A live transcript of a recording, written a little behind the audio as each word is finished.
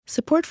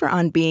Support for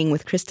On Being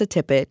with Krista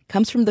Tippett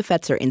comes from the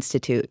Fetzer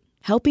Institute,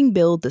 helping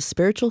build the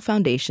spiritual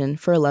foundation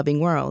for a loving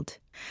world.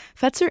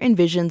 Fetzer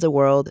envisions a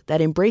world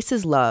that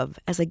embraces love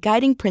as a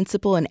guiding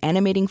principle and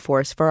animating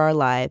force for our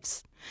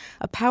lives.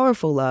 A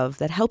powerful love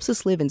that helps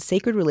us live in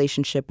sacred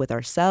relationship with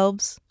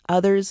ourselves,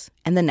 others,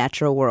 and the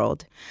natural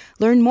world.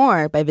 Learn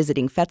more by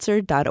visiting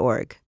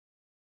Fetzer.org.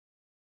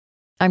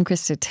 I'm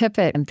Krista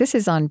Tippett, and this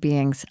is On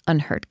Being's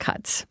Unheard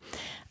Cuts.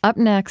 Up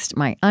next,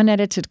 my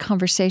unedited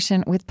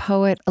conversation with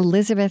poet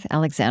Elizabeth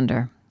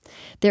Alexander.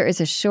 There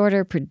is a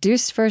shorter,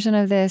 produced version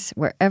of this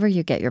wherever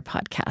you get your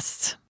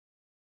podcasts.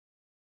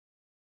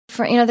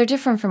 They're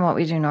different from what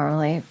we do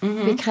normally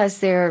because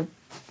they're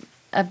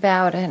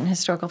about an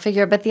historical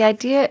figure, but the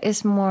idea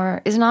is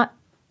to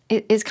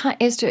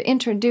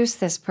introduce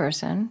this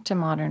person to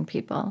modern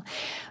people.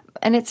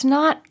 And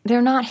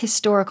they're not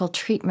historical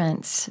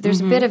treatments.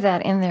 There's a bit of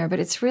that in there, but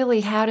it's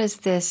really how does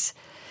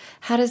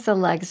the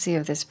legacy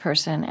of this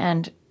person,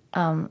 and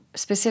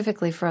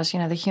specifically for us,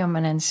 the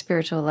human and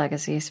spiritual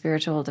legacy,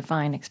 spiritual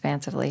defined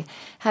expansively,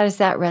 how does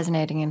that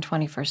resonating in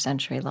 21st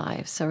century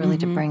lives? So really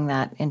to bring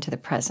that into the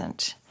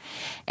present.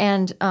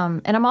 And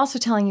I'm also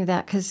telling you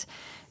that because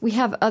we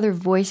have other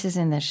voices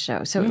in this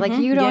show. So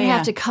you don't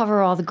have to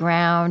cover all the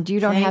ground. You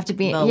don't have to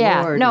be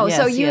Lord. No, yes,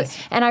 so yes.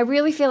 And I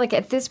really feel like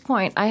at this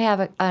point I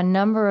have a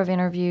number of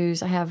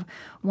interviews. I have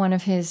one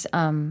of his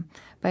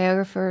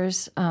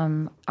biographers,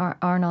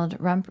 Arnold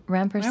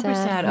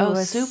Rampersad. Oh,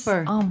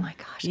 super. Oh my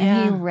gosh.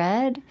 Yeah. And he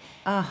read.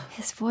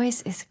 His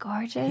voice is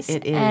gorgeous.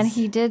 It is. And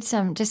he did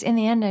just in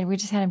the end, we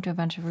just had him do a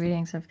bunch of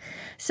readings of.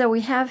 So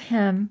we have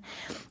him.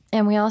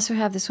 And we also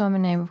have this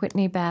woman named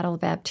Whitney Battle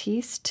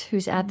Baptiste,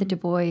 who's at the Du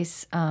Bois.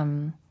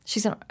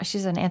 She's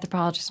an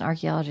anthropologist and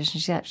archaeologist,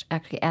 and she's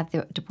actually at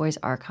the Du Bois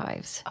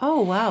archives.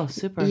 Oh, wow,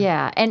 super.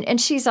 Yeah,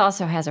 and she's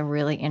also has a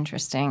really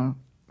interesting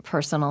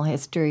personal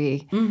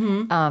history.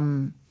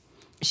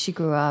 She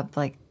grew up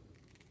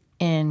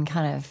in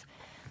kind of,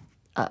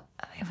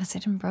 was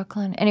it in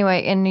Brooklyn?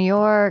 Anyway, in New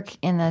York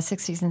in the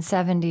 60s and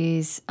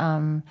 70s.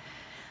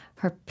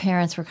 Her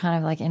parents were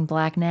kind of in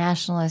black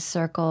nationalist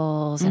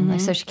circles,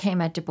 and so she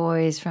came at Du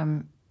Bois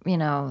from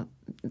reading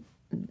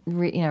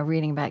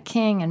about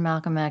King and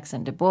Malcolm X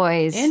and Du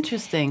Bois.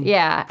 Interesting.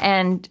 Yeah,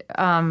 and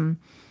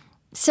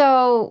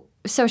so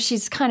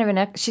she's kind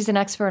of she's an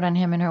expert on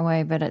him in her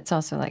way, but it's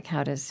also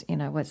how does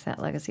what's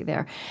that legacy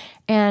there,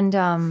 and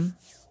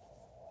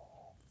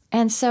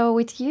so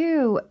with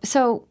you,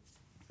 so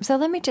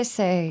let me just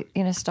say,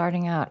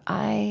 starting out,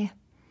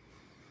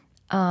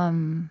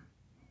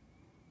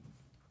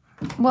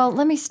 Well,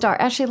 let me start.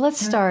 Actually,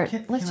 let's start.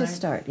 Let's just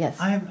start. Yes.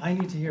 I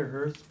need to hear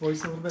her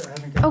voice a little bit. I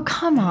haven't got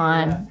come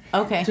on.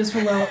 Okay. Just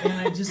for low, and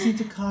I just need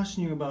to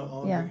caution you about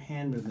all of your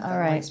hand movements. All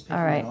right.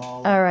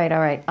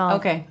 I'll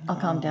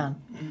calm down.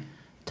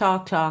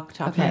 Talk.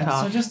 Okay.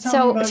 So just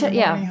tell me about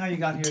your morning, how you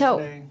got here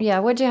today. Yeah,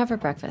 what did you have for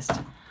breakfast?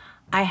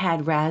 I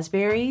had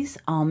raspberries,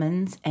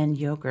 almonds, and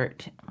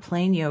yogurt,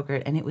 plain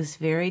yogurt, and it was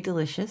very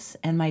delicious.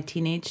 And my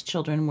teenage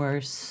children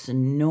were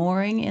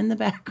snoring in the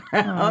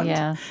background. Oh,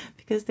 yeah.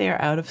 Because they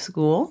are out of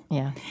school.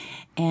 Yeah.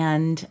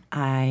 And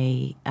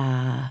I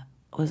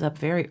was up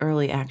very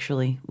early,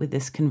 actually, with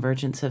this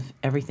convergence of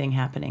everything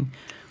happening.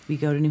 We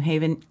go to New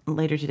Haven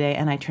later today,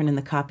 and I turn in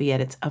the copy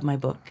edits of my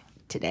book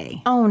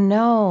today. Oh,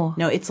 no.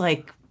 No, it's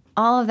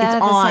all of that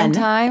at the same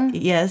time?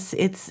 Yes,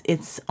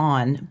 it's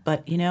on.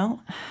 But,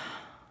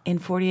 in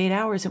 48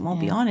 hours, it won't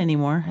be on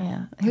anymore.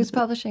 Yeah. Who's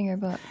publishing your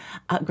book?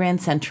 Grand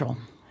Central.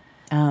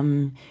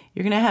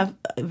 You're going to have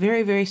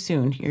very, very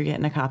soon, you're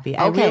getting a copy.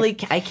 Okay.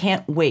 I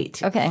can't wait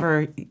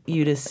for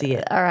you to see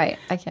it. All right.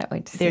 I can't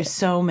wait to see it. There's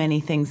so many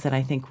things that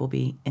I think will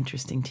be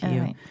interesting to you.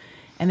 Right.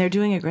 And they're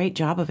doing a great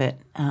job of it.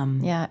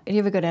 Yeah. Do you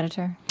have a good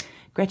editor?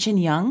 Gretchen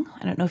Young.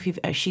 I don't know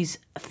if she's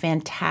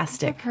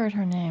fantastic. I've heard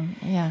her name.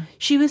 Yeah.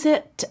 She was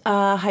at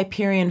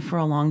Hyperion for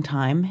a long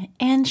time.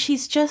 And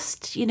she's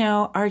just,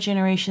 our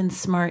generation's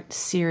smart,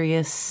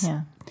 serious,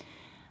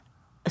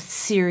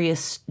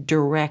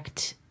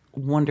 direct,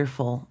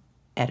 wonderful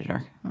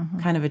editor.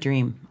 Kind of a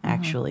dream,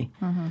 actually.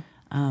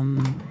 All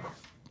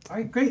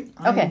right, great.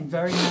 Okay. I'm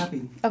very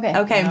happy. Okay.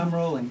 Now I'm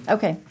rolling.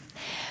 Okay.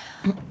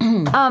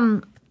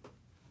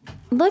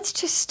 Let's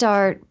just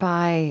start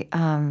by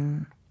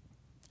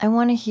I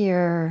want to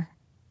hear,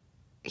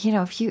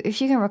 if you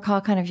can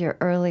recall kind of your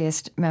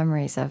earliest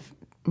memories of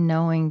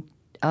knowing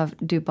of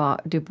Du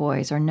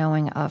Bois or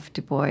knowing of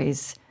Du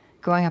Bois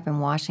growing up in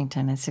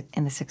Washington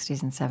in the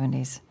 60s and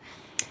 70s.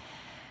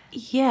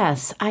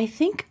 Yes, I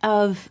think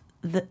of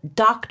the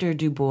Dr.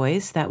 Du Bois.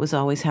 That was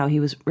always how he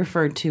was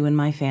referred to in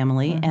my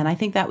family. And I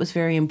think that was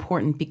very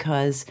important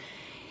because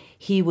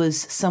he was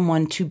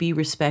someone to be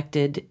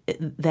respected,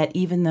 that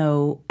even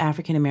though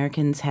African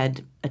Americans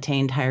had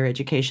attained higher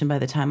education by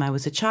the time I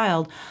was a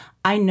child,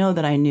 I know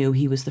that I knew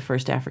he was the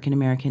first African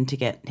American to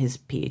get his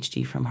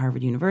PhD from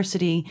Harvard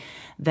University,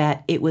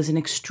 that it was an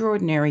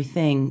extraordinary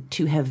thing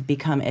to have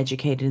become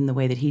educated in the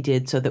way that he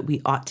did, so that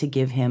we ought to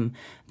give him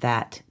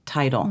that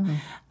title.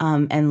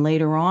 And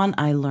later on,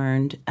 I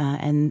learned,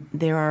 and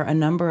there are a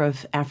number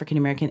of African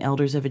American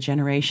elders of a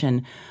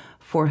generation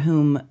for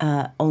whom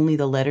only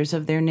the letters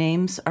of their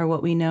names are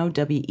what we know,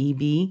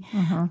 W-E-B,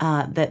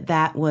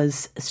 that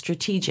was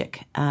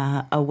strategic,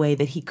 a way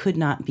that he could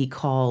not be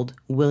called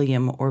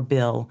William or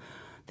Bill,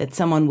 that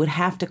someone would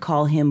have to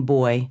call him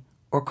boy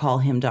or call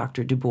him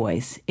Dr. Du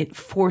Bois. It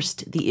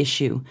forced the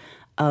issue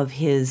of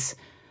his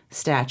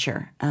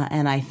stature,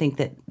 and I think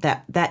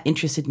that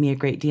interested me a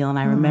great deal, and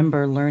I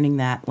remember learning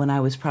that when I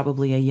was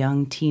probably a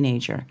young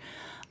teenager.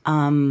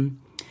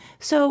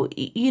 So,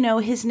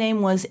 his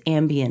name was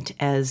ambient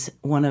as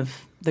one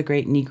of the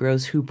great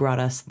Negroes who brought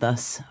us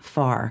thus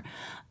far.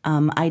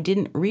 I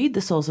didn't read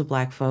The Souls of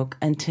Black Folk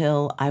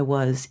until I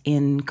was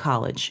in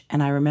college,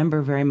 and I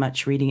remember very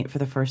much reading it for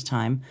the first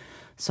time,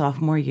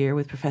 sophomore year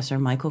with Professor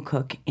Michael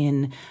Cook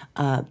in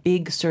a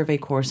big survey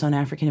course on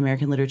African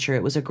American literature.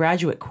 It was a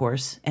graduate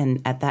course, and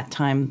at that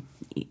time,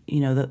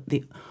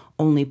 the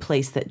only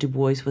place that Du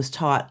Bois was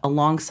taught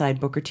alongside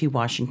Booker T.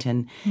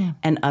 Washington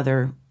and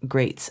other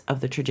greats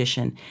of the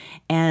tradition.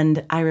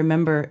 And I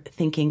remember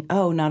thinking,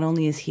 oh, not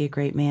only is he a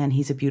great man,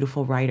 he's a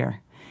beautiful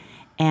writer.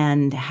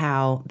 And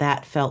how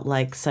that felt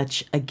like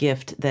such a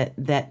gift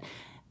that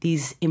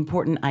these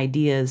important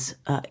ideas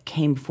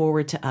came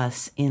forward to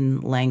us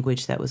in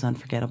language that was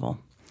unforgettable.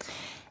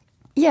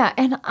 Yeah,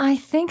 and I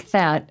think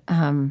that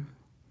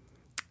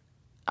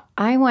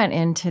I went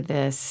into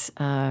this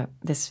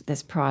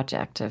this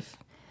project of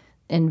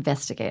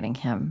investigating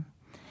him.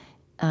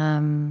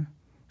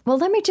 Well,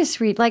 let me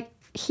just read.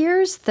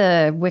 Here's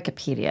the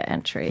Wikipedia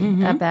entry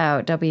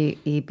about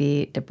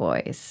W.E.B. Du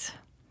Bois.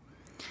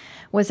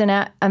 And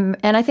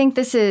I think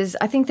this is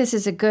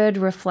a good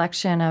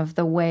reflection of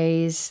the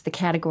ways, the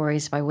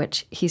categories by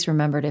which he's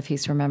remembered, if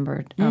he's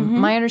remembered.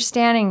 My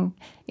understanding,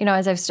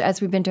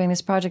 as we've been doing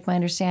this project, my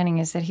understanding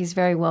is that he's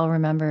very well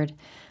remembered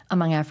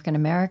among African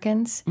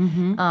Americans,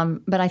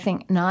 but I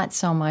think not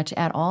so much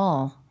at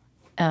all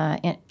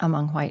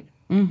among white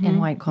in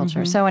white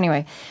culture. So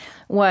anyway,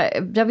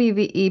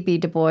 W.E.B.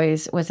 Du Bois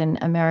was an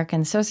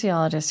American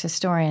sociologist,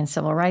 historian,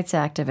 civil rights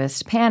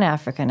activist,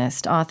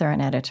 Pan-Africanist, author,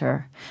 and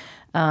editor.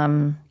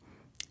 After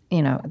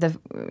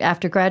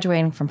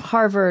graduating from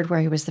Harvard,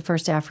 where he was the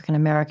first African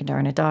American to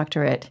earn a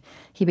doctorate,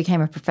 he became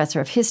a professor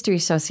of history,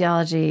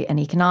 sociology, and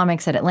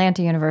economics at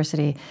Atlanta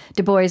University.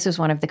 Du Bois was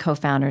one of the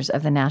co-founders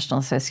of the National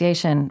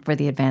Association for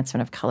the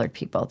Advancement of Colored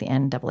People, the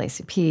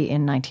NAACP,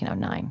 in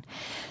 1909.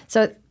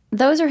 So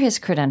those are his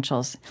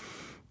credentials.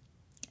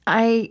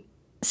 I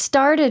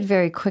started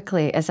very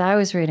quickly as I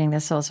was reading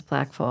The Souls of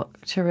Black Folk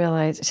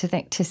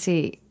to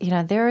see,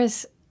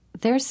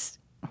 there's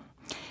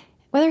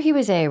whether he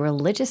was a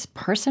religious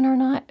person or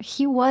not,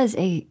 he was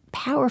a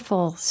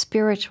powerful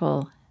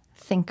spiritual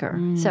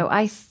thinker. So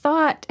I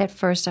thought at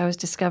first I was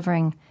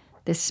discovering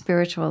this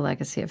spiritual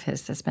legacy of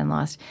his that's been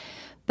lost.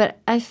 But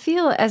I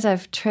feel as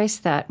I've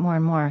traced that more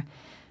and more,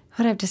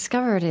 what I've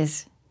discovered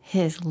is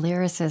his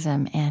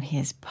lyricism and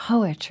his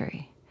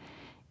poetry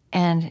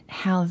and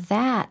how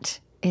that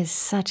is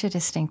such a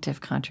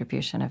distinctive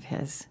contribution of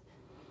his.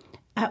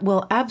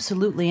 Well,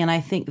 absolutely. And I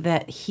think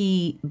that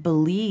he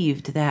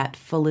believed that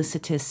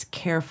felicitous,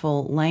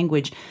 careful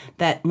language,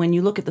 that when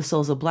you look at The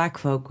Souls of Black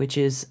Folk, which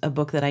is a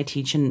book that I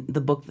teach and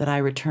the book that I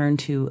return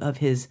to of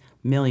his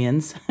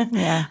millions,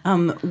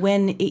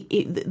 when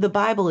the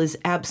Bible is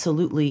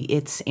absolutely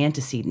its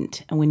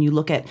antecedent. And when you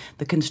look at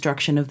the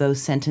construction of those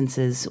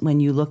sentences, when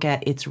you look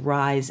at its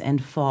rise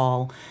and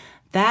fall,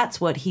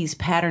 that's what he's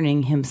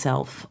patterning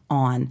himself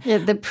on. Yeah,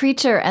 the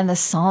preacher and the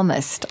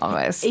psalmist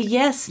almost.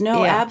 Yes,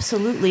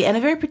 absolutely. And a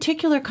very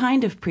particular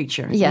kind of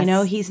preacher.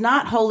 Yes. He's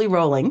not holy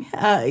rolling.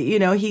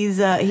 He's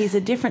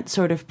a different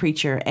sort of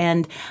preacher.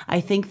 And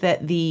I think that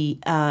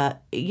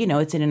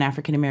it's in an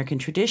African American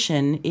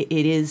tradition.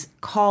 It is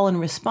call and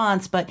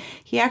response, but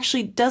he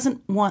actually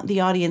doesn't want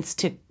the audience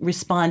to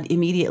respond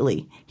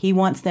immediately. He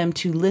wants them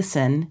to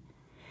listen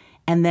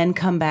and then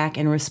come back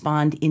and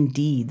respond in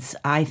deeds,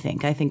 I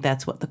think. I think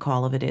that's what the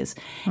call of it is.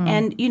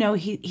 And,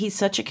 he's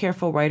such a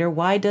careful writer.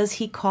 Why does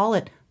he call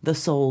it The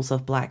Souls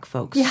of Black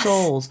Folk? Yes.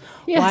 Souls.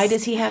 Yes. Why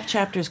does he have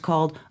chapters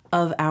called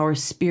Of Our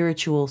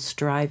Spiritual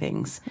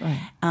Strivings?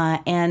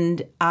 Right.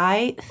 And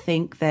I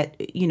think that,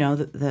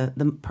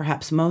 the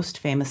perhaps most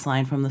famous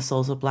line from The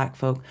Souls of Black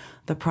Folk,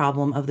 the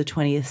problem of the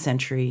 20th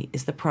century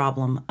is the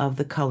problem of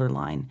the color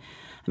line.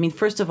 I mean,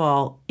 first of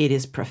all, it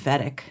is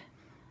prophetic.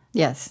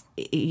 Yes.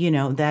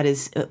 That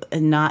is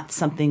not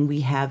something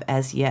we have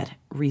as yet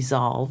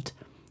resolved.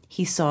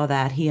 He saw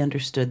that. He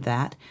understood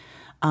that.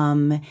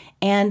 And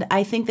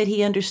I think that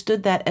he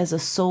understood that as a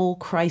soul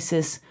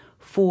crisis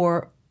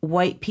for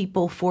white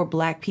people, for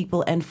Black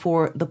people, and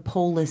for the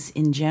polis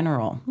in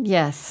general.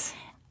 Yes.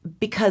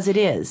 Because it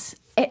is.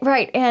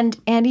 Right. And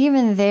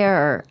even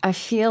there, I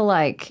feel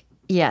like,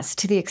 yes,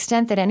 to the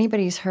extent that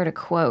anybody's heard a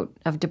quote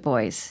of Du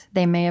Bois,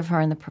 they may have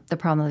heard the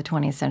problem of the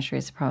 20th century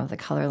is the problem of the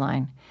color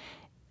line.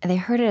 They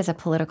heard it as a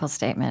political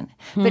statement,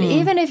 but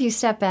even if you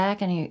step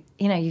back and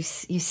you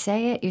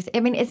say it,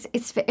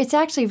 it's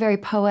actually very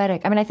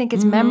poetic. I mean, I think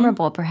it's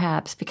memorable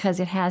perhaps because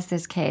it has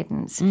this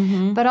cadence,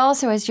 but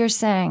also as you're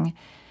saying,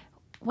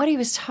 what he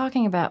was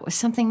talking about was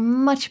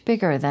something much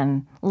bigger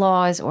than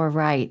laws or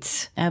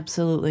rights.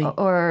 Absolutely.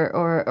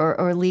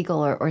 Or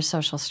legal or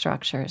social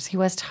structures. He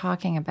was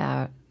talking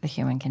about the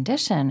human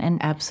condition,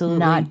 and absolutely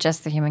not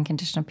just the human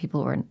condition of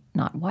people who are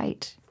not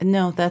white.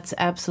 No, that's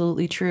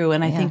absolutely true.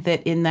 And I think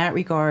that in that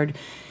regard,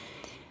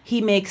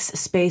 he makes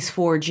space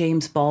for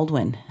James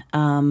Baldwin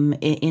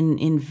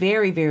in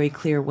very, very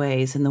clear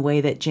ways, in the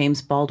way that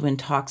James Baldwin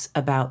talks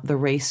about the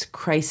race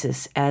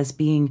crisis as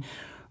being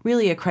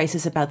really a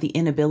crisis about the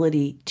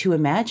inability to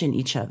imagine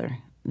each other,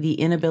 the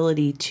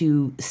inability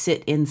to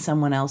sit in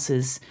someone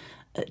else's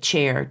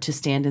chair, to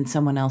stand in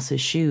someone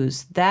else's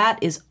shoes.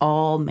 That is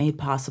all made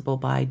possible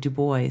by Du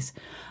Bois.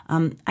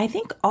 I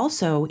think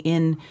also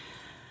in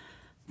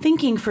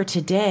thinking for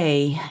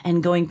today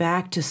and going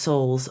back to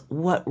souls,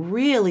 what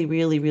really,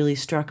 really, really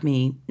struck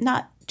me,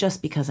 not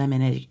just because I'm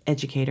an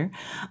educator,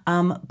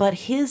 but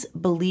his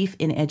belief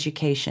in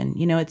education.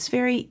 You know, it's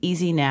very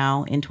easy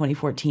now in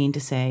 2014 to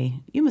say,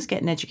 you must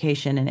get an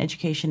education, and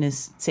education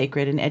is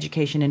sacred, and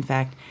education, in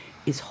fact,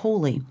 is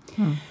holy.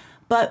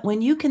 But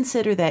when you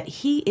consider that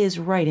he is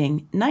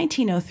writing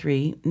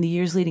 1903, in the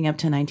years leading up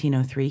to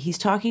 1903, he's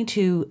talking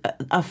to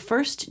a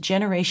first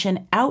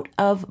generation out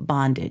of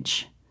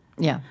bondage.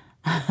 Yeah.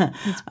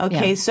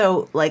 Okay,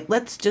 so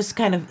let's just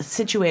kind of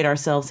situate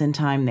ourselves in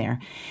time there.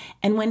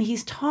 And when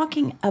he's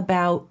talking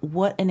about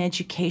what an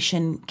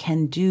education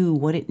can do,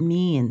 what it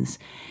means,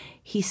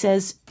 he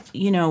says,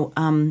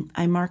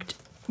 I marked...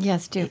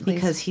 Yes, do, please.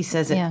 Because he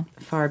says it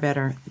far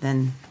better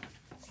than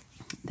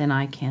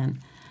I can.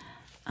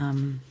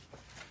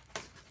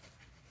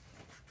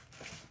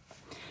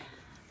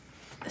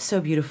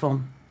 So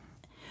beautiful.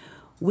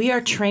 We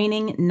are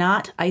training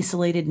not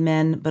isolated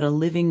men, but a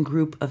living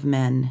group of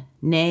men,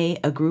 nay,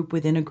 a group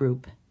within a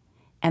group.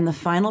 And the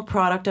final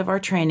product of our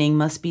training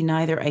must be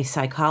neither a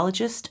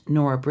psychologist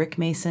nor a brick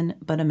mason,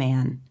 but a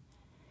man.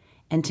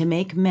 And to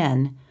make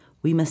men,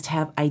 we must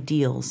have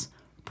ideals,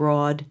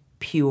 broad,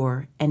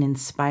 pure, and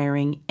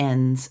inspiring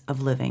ends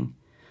of living,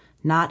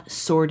 not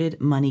sordid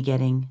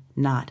money-getting,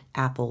 not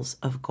apples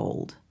of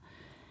gold.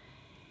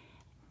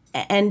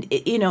 And,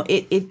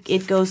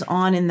 it goes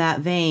on in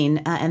that vein.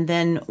 And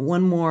then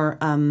one more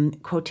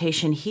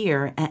quotation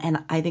here.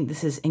 And I think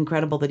this is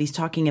incredible that he's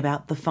talking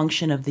about the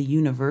function of the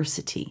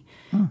university.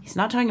 He's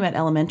not talking about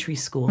elementary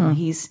school.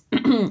 He's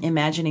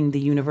imagining the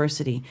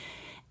university.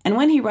 And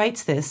when he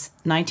writes this,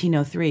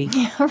 1903,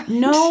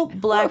 no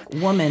black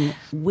woman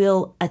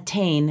will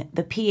attain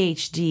the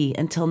PhD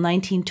until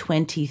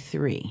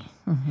 1923.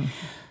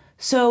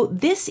 So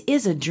this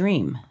is a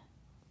dream.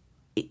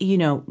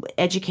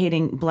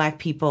 Educating black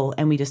people,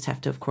 and we just have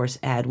to, of course,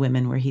 add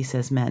women where he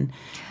says men,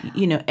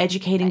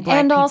 educating black people.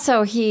 And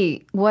also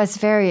he was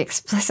very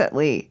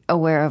explicitly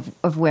aware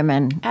of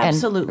women.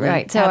 Absolutely. And,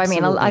 right. So,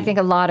 absolutely. I think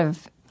a lot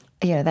of,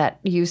 that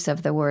use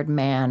of the word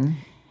man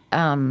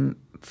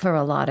for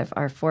a lot of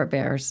our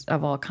forebears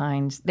of all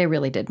kinds, they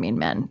really did mean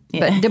men.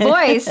 But Du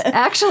Bois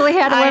actually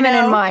had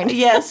women in mind.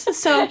 Yes.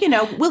 So,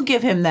 we'll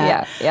give him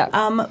that. Yeah.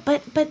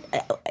 But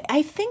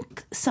I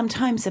think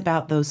sometimes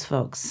about those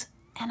folks,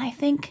 and I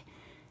think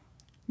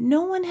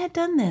no one had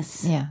done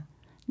this. Yeah.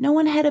 No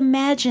one had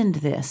imagined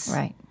this.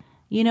 Right.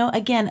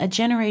 Again, a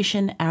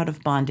generation out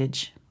of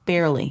bondage,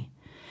 barely.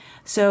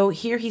 So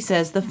here he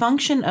says, the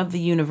function of the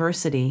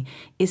university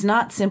is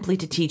not simply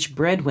to teach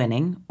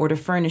breadwinning or to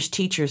furnish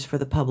teachers for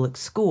the public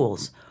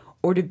schools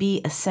or to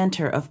be a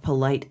center of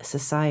polite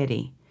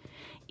society.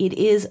 It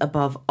is,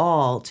 above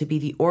all, to be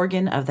the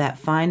organ of that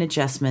fine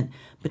adjustment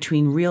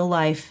between real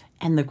life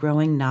and the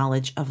growing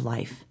knowledge of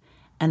life,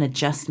 an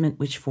adjustment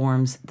which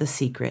forms the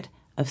secret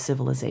of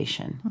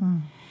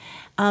civilization.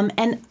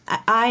 And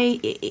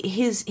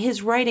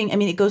his writing,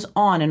 it goes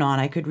on and on.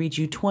 I could read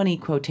you 20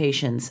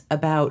 quotations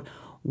about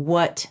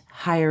what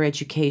higher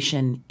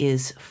education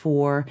is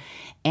for.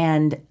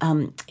 And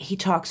he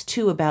talks,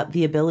 too, about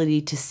the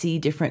ability to see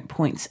different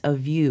points of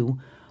view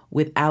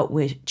without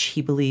which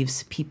he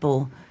believes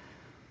people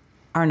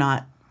are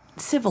not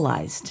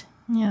civilized.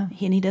 Yeah.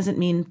 And he doesn't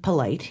mean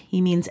polite.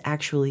 He means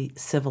actually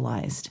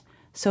civilized.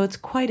 So it's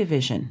quite a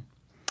vision.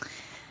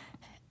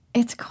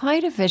 It's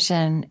quite a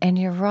vision, and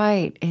you're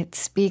right. It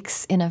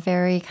speaks in a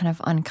very kind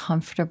of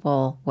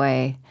uncomfortable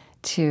way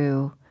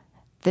to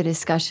the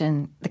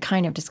discussion, the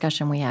kind of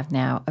discussion we have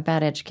now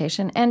about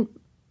education, and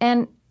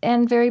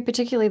very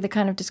particularly the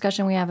kind of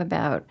discussion we have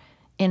about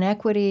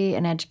inequity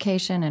and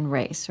education and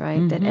race,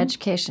 right? That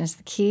education is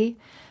the key,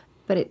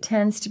 but it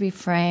tends to be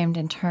framed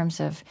in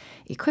terms of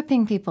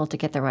equipping people to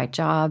get the right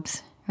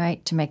jobs,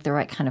 right? To make the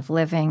right kind of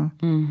living.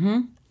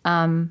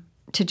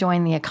 To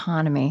join the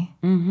economy.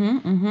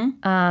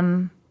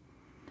 And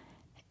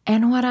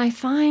what I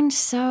find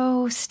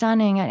so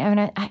stunning,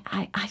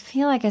 I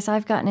feel like as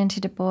I've gotten into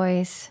Du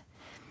Bois,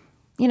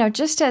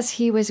 just as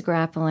he was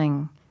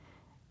grappling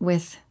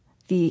with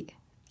the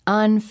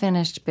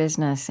unfinished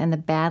business and the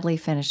badly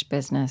finished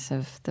business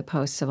of the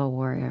post-Civil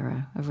War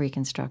era of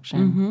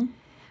Reconstruction,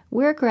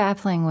 we're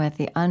grappling with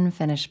the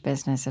unfinished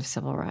business of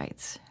civil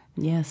rights.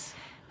 Yes.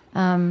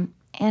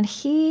 And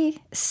he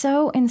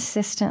so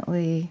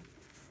insistently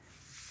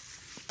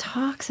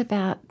talks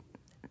about,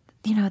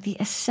 the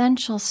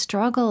essential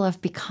struggle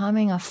of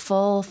becoming a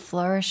full,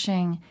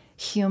 flourishing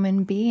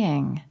human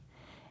being.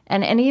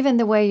 And even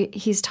the way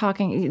he's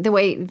talking, the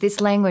way this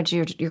language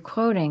you're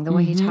quoting, the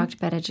way he talked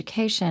about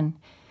education,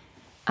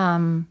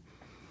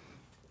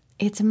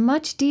 it's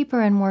much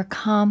deeper and more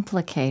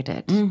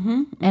complicated.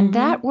 And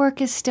that work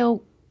is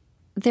still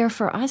there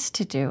for us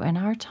to do in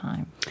our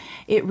time.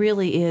 It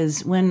really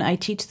is. When I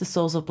teach the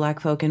Souls of Black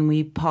Folk, and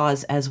we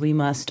pause as we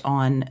must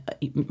on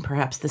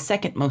perhaps the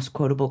second most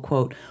quotable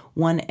quote,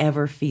 "One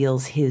ever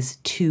feels his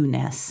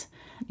two-ness."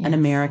 Yes. An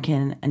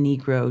American, a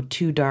Negro,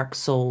 two dark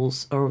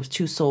souls, or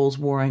two souls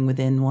warring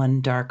within one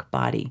dark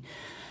body.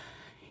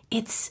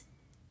 It's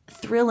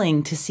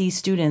thrilling to see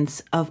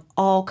students of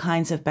all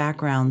kinds of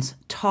backgrounds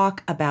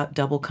talk about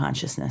double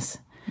consciousness.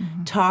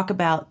 Talk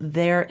about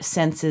their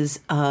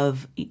senses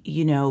of,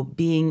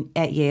 being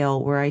at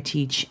Yale where I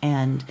teach,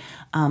 and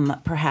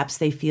perhaps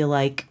they feel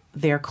like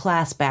their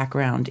class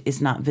background is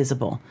not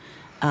visible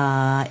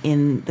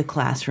in the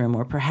classroom,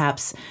 or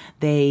perhaps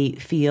they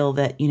feel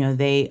that,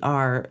 they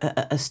are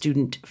a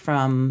student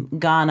from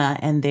Ghana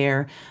and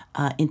they're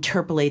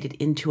interpolated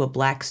into a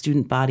Black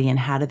student body, and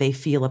how do they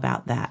feel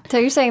about that? So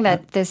you're saying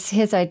that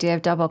his idea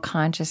of double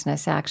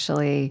consciousness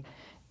actually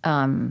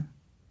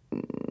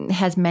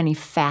has many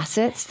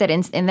facets, that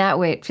in that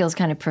way it feels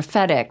kind of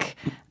prophetic.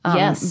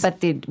 Yes.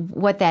 But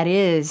what that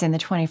is in the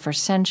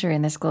 21st century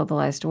in this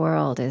globalized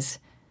world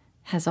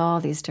has all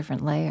these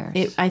different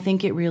layers. I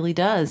think it really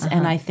does.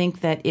 And I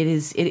think that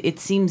it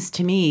seems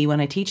to me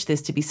when I teach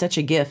this to be such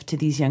a gift to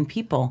these young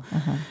people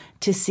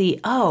to see,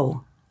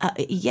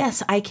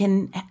 yes, I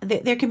can.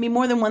 There can be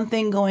more than one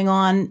thing going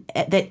on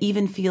that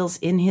even feels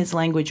in his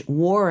language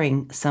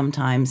warring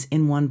sometimes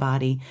in one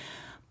body,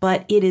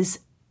 but it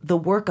is the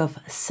work of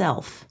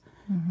self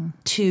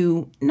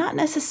to not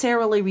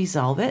necessarily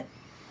resolve it,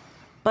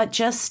 but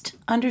just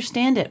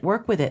understand it,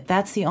 work with it.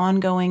 That's the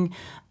ongoing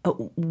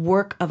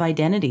work of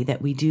identity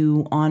that we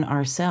do on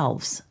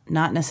ourselves,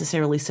 not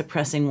necessarily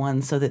suppressing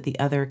one so that the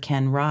other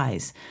can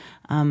rise.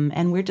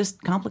 And we're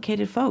just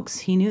complicated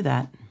folks. He knew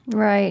that.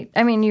 Right.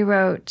 I mean, you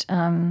wrote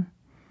in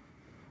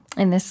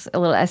this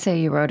little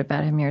essay you wrote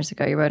about him years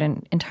ago, you wrote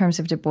in terms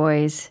of Du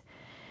Bois,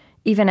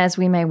 even as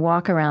we may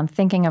walk around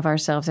thinking of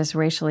ourselves as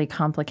racially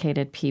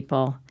complicated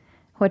people,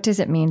 what does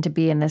it mean to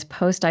be in this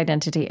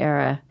post-identity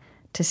era,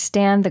 to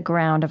stand the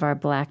ground of our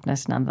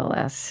Blackness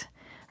nonetheless?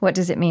 What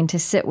does it mean to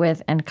sit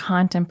with and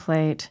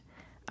contemplate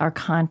our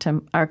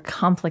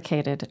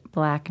complicated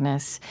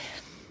Blackness?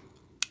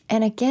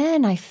 And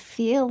again, I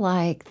feel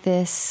like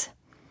this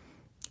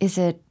is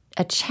a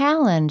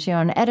challenge,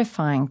 an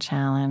edifying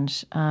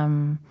challenge,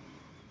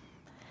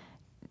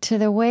 to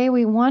the way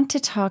we want to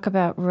talk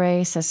about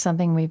race as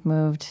something we've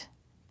moved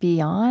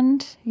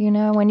beyond.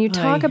 When you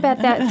talk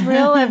about that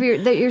thrill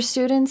that your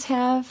students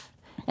have,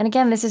 and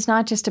again, this is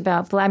not just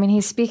about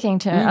he's speaking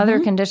to other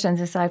conditions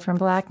aside from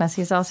Blackness.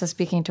 He's also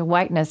speaking to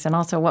whiteness, and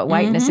also what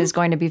whiteness is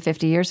going to be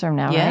 50 years from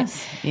now,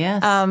 yes, right?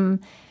 Yes.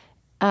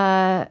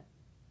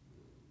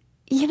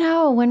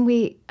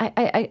 When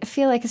I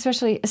feel like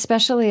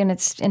especially, and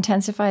it's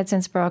intensified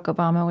since Barack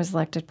Obama was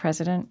elected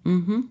president,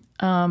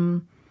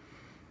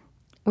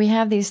 we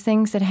have these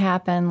things that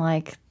happen,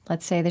 like,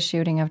 let's say, the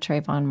shooting of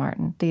Trayvon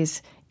Martin,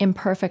 these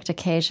imperfect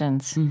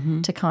occasions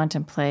to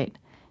contemplate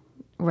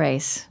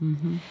race.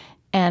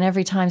 And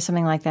every time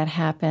something like that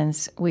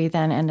happens, we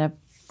then end up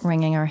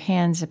wringing our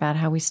hands about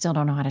how we still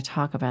don't know how to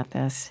talk about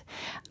this.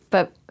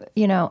 But,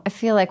 I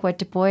feel like what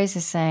Du Bois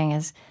is saying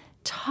is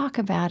talk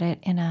about it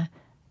in a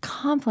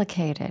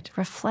complicated,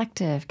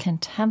 reflective,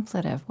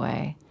 contemplative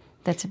way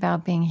that's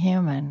about being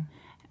human.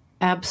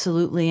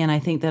 Absolutely, and I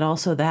think that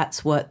also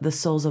that's what the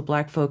Souls of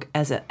Black Folk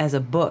as a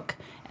book,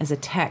 as a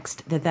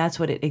text, that's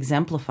what it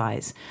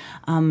exemplifies.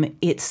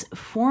 It's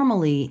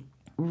formally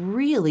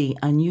really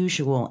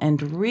unusual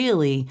and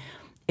really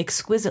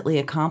exquisitely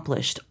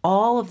accomplished.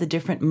 All of the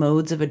different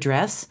modes of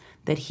address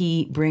that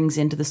he brings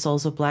into the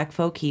Souls of Black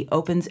Folk. He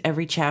opens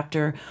every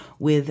chapter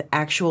with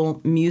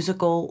actual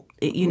musical,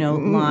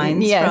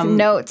 lines from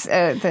notes,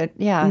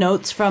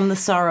 notes from the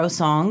sorrow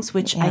songs,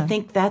 which I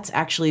think that's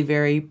actually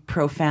very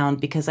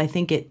profound, because I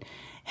think it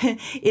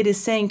is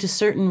saying to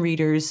certain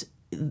readers,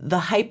 the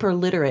hyper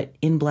literate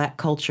in Black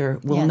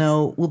culture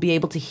will be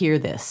able to hear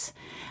this,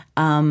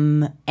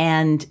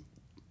 and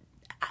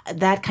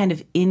that kind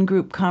of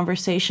in-group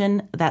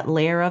conversation, that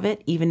layer of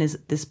it, even as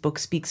this book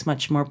speaks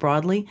much more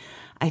broadly,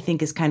 I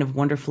think is kind of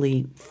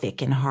wonderfully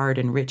thick and hard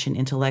and rich and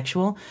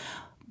intellectual.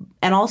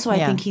 And also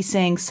I think he's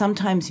saying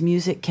sometimes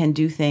music can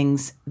do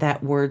things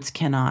that words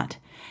cannot.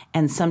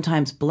 And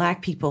sometimes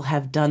Black people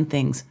have done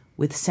things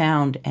with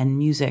sound and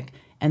music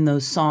and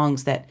those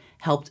songs that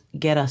helped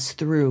get us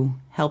through,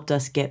 helped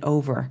us get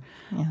over,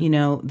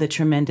 the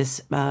tremendous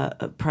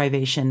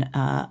privation,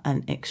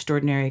 an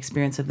extraordinary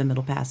experience of the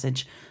Middle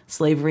Passage,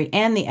 slavery,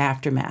 and the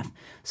aftermath.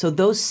 So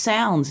those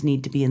sounds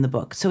need to be in the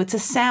book. So it's a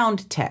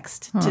sound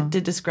text to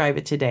describe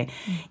it today.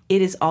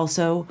 It is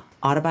also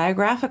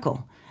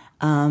autobiographical.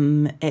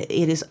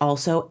 It is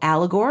also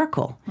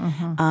allegorical.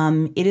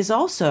 It is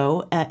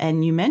also,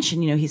 and you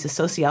mentioned, he's a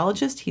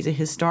sociologist, he's a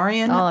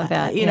historian. All of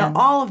that,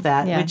 all of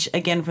that, Yeah. which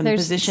again, from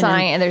There's the position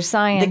there's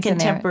science the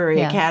contemporary in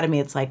there. academy,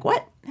 it's like,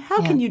 what?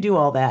 How can you do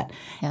all that?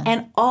 Yeah.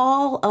 And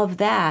all of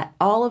that,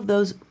 all of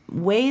those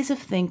ways of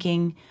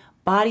thinking,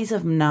 bodies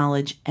of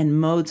knowledge, and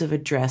modes of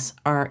address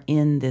are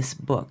in this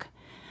book.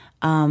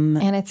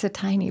 And it's a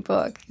tiny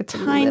book. It's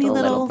Tiny a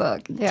little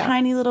book. Yeah.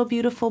 Tiny little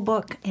beautiful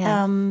book.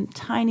 Yeah.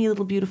 Tiny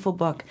little beautiful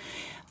book.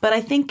 But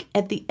I think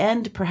at the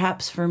end,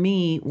 perhaps for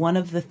me, one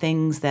of the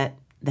things that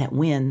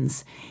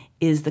wins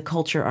is the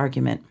culture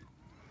argument.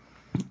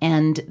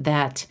 And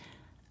that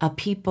a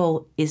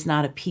people is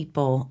not a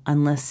people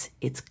unless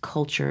its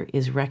culture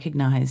is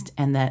recognized,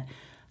 and that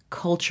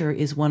culture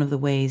is one of the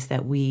ways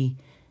that we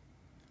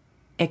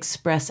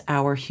express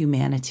our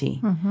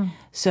humanity.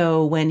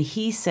 So when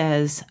he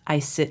says, I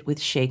sit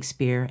with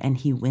Shakespeare and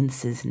he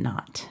winces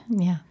not.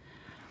 Yeah.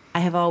 I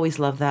have always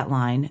loved that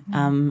line.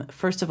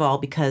 First of all,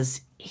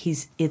 because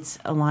it's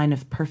a line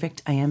of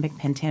perfect iambic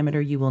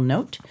pentameter, you will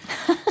note.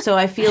 So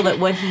I feel that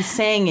what he's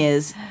saying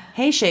is,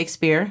 hey,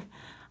 Shakespeare,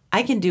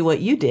 I can do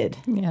what you did.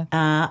 Yeah.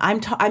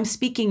 I'm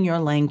speaking your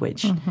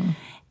language.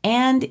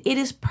 And it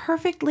is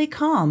perfectly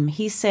calm.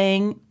 He's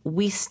saying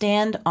we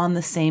stand on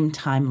the same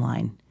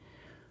timeline.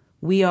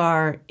 We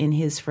are, in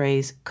his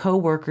phrase,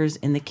 co-workers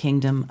in the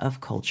kingdom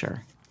of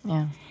culture.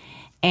 Yeah.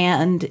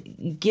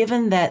 And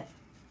given that,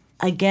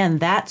 again,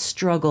 that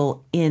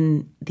struggle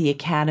in the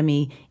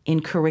academy,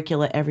 in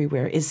curricula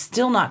everywhere, is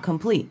still not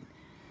complete,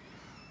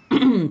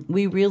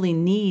 we really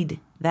need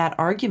that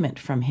argument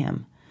from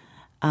him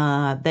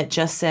that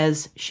just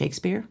says,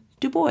 Shakespeare,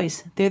 Du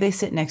Bois, there they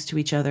sit next to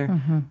each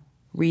other.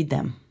 Read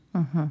them.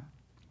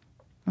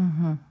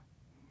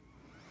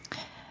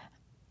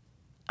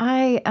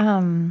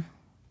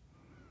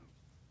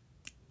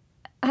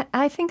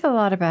 I think a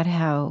lot about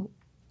how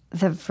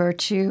the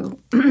virtue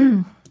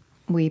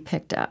we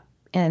picked up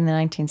in the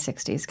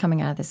 1960s,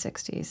 coming out of the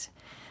 60s,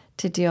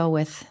 to deal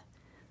with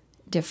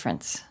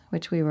difference,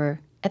 which we were,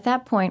 at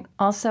that point,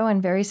 also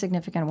in very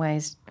significant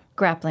ways,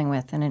 grappling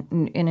with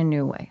in a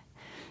new way,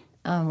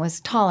 was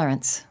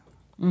tolerance.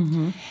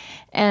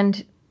 And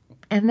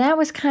that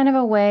was kind of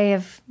a way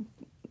of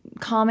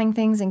calming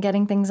things and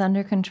getting things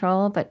under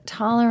control. But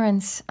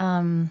tolerance,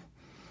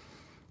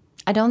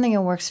 I don't think it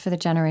works for the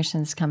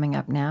generations coming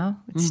up now.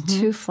 It's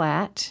too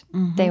flat.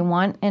 They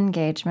want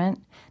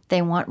engagement.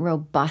 They want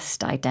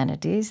robust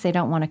identities. They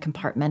don't want to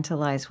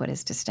compartmentalize what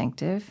is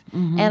distinctive.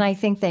 And I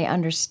think they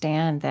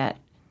understand that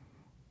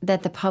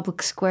the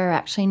public square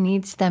actually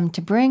needs them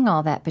to bring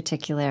all that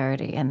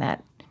particularity and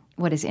that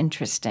what is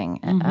interesting.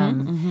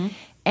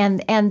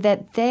 And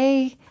that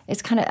they,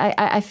 it's kind of,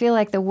 I feel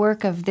like the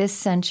work of this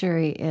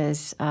century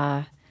is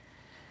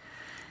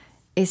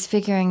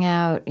figuring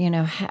out,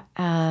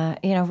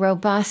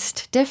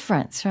 robust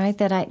difference, right?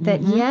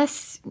 That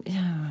yes,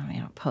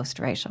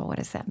 post-racial, what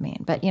does that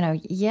mean? But,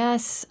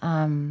 yes,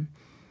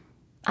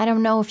 I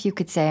don't know if you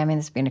could say,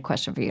 this being a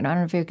question for you, I don't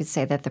know if you could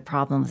say that the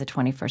problem of the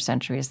 21st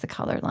century is the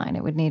color line.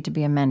 It would need to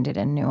be amended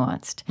and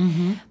nuanced.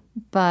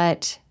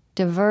 But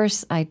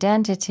diverse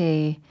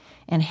identity,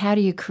 and how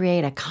do you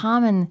create a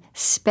common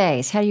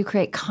space? How do you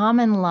create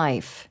common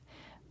life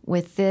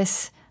with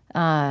this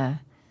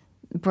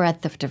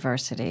breadth of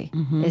diversity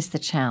is the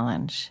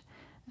challenge.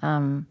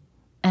 And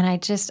I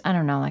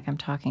don't know, like I'm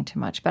talking too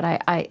much, but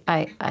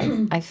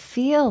I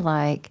feel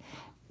like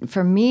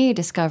for me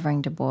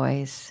discovering Du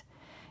Bois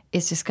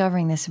is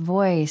discovering this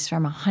voice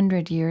from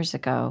 100 years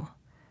ago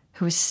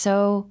who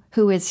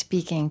is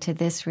speaking to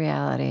this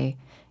reality.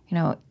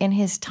 In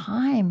his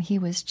time, he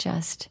was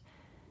just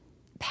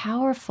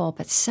powerful,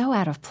 but so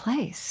out of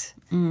place,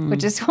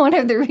 which is one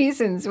of the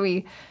reasons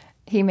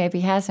he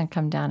maybe hasn't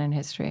come down in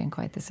history in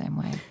quite the same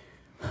way.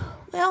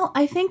 Well,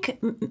 I think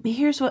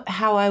here's what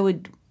I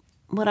would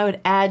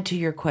add to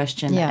your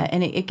question,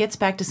 and it gets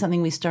back to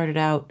something we started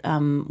out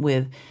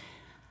with.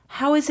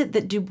 How is it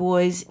that Du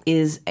Bois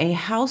is a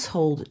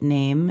household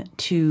name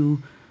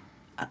to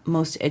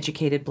most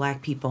educated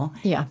Black people?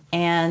 Yeah,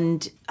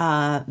 and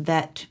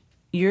that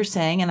you're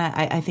saying, and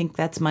I think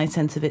that's my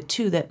sense of it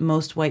too, that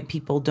most white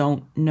people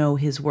don't know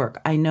his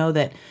work. I know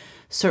that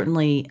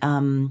certainly.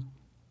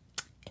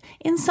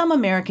 In some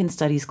American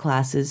studies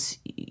classes,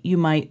 you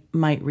might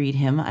read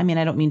him. I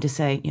don't mean to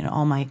say,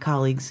 all my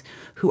colleagues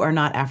who are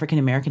not African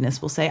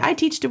Americanists will say, I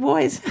teach Du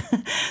Bois.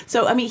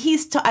 So,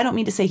 I don't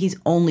mean to say he's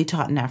only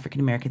taught in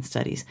African American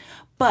studies,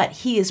 but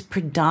he is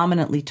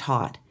predominantly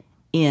taught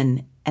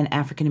in an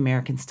African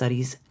American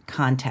studies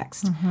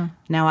context.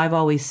 Now, I've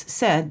always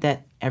said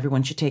that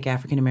everyone should take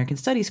African American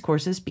studies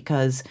courses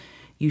because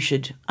you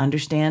should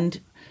understand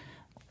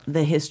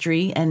the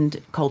history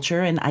and culture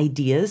and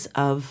ideas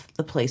of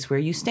the place where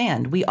you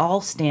stand. We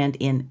all stand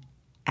in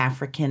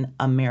African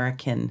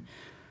American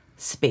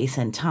space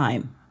and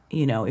time,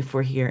 if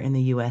we're here in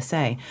the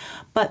USA.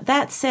 But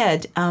that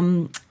said,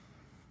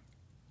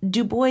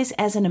 Du Bois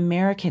as an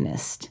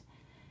Americanist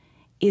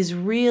is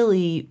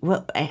really,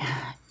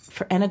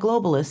 and a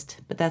globalist,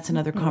 but that's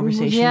another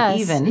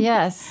conversation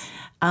Yes.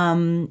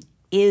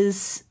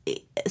 is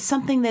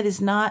something that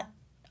is not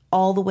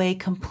all the way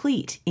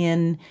complete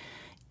in,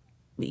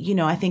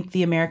 I think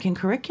the American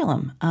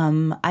curriculum.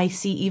 I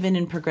see even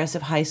in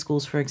progressive high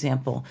schools, for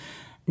example,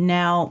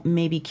 now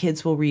maybe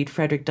kids will read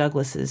Frederick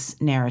Douglass's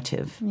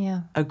narrative,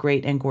 a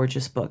great and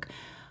gorgeous book.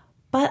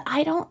 But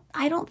I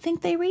don't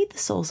think they read The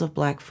Souls of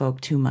Black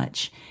Folk too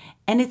much.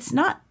 And it's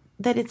not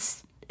that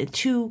it's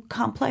too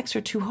complex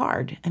or too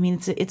hard. I mean,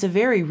 it's a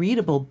very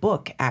readable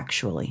book,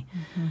 actually.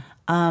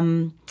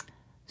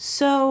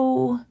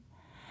 So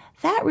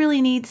that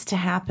really needs to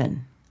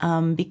happen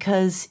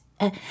because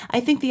I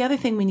think the other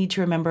thing we need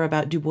to remember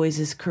about Du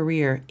Bois's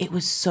career, it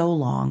was so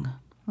long.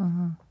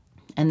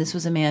 And this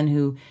was a man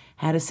who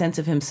had a sense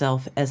of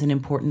himself as an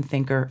important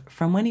thinker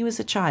from when he was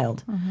a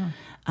child.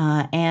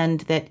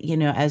 And that,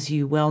 as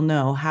you well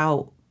know,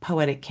 how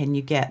poetic can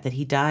you get that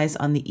he dies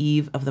on the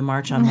eve of the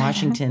March on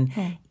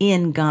Washington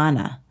in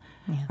Ghana,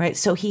 right?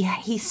 So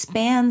he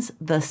spans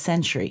the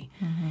century.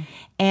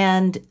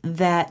 And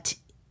that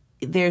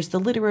there's the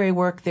literary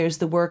work, there's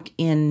the work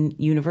in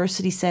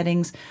university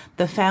settings,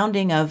 the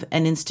founding of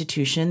an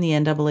institution, the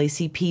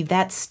NAACP,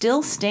 that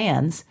still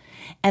stands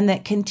and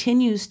that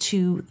continues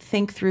to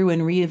think through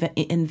and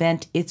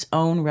reinvent its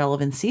own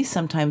relevancy,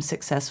 sometimes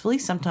successfully,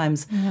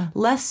 sometimes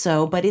less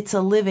so, but it's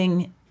a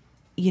living,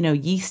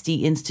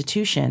 yeasty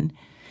institution.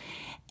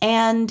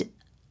 And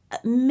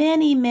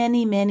many,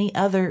 many, many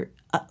other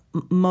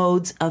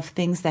modes of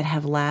things that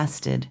have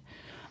lasted.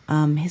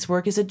 His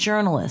work as a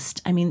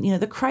journalist. I mean,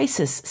 the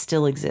Crisis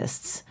still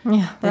exists,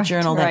 the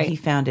journal that he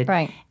founded.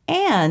 Right.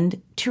 And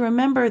to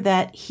remember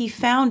that he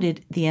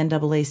founded the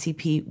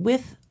NAACP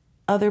with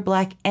other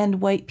Black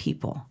and white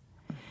people.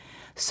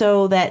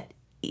 So that,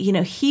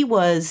 he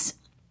was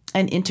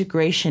an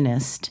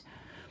integrationist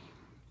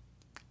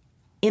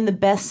in the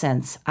best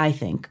sense, I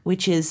think,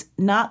 which is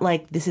not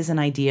like this is an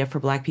idea for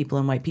Black people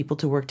and white people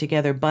to work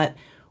together, but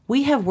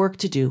we have work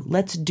to do.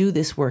 Let's do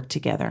this work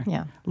together.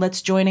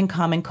 Let's join in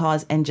common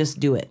cause and just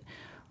do it.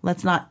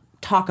 Let's not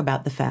talk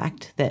about the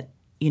fact that,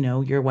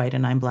 you're white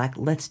and I'm Black.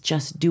 Let's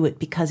just do it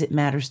because it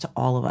matters to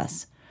all of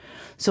us.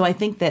 So I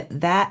think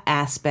that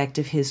aspect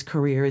of his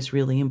career is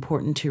really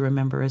important to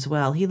remember as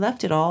well. He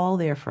left it all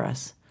there for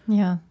us.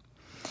 Yeah.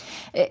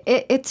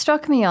 It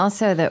struck me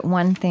also that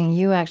one thing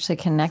you actually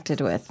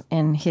connected with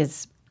in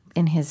his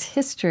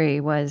history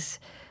was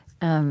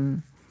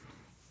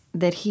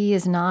that he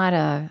is not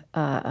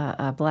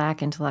a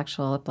Black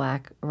intellectual, a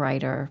Black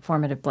writer,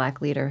 formative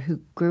Black leader who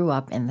grew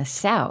up in the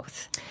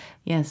South.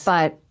 Yes.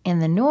 But in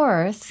the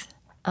North,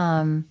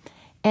 and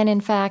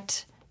in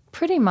fact,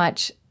 pretty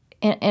much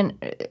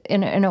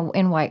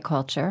in white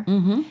culture,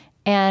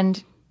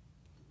 and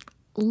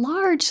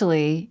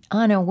largely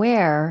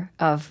unaware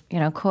of,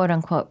 quote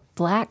unquote,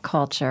 Black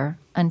culture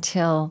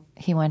until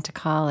he went to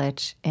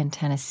college in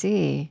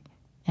Tennessee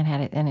and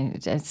had it. And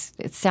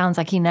it sounds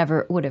like he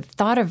never would have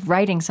thought of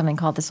writing something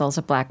called The Souls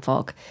of Black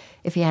Folk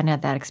if he hadn't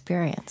had that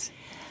experience.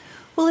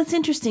 Well, it's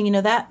interesting,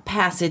 that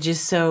passage is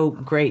so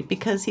great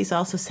because he's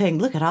also saying,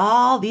 look at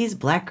all these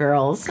Black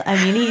girls. I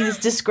mean, he's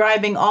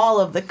describing all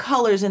of the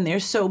colors and they're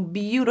so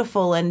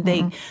beautiful and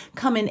they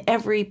come in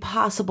every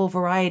possible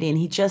variety and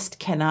he just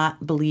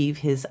cannot believe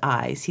his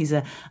eyes. He's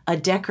a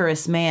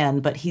decorous man,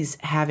 but he's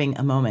having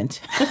a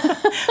moment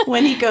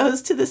when he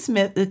goes to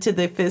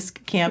the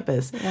Fisk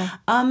campus.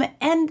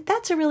 And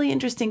that's a really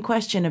interesting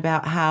question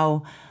about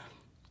how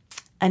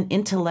an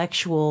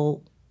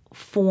intellectual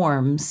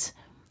forms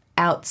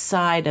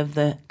outside of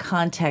the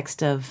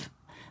context of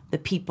the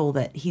people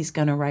that he's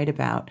going to write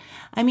about.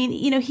 I mean,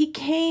 he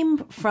came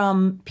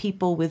from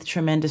people with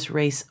tremendous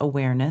race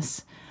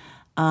awareness.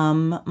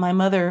 My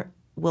mother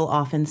will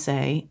often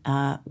say,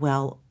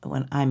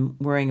 when I'm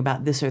worrying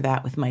about this or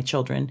that with my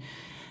children,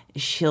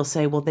 she'll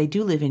say, well, they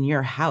do live in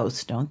your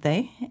house, don't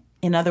they?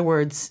 In other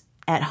words,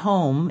 at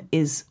home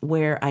is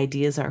where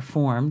ideas are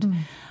formed.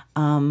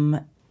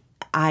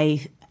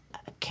 I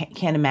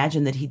can't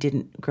imagine that he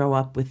didn't grow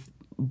up with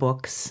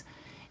books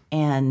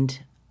and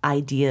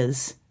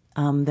ideas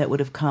that would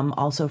have come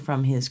also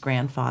from his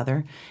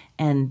grandfather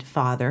and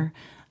father.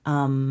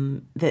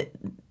 That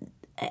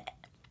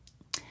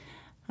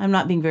I'm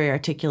not being very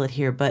articulate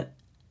here, but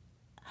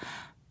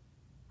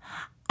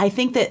I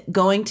think that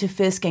going to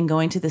Fisk and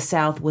going to the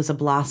South was a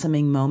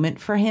blossoming moment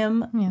for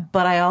him.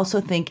 But I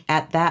also think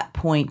at that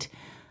point,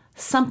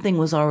 something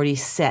was already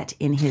set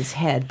in his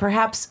head,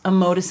 perhaps a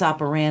modus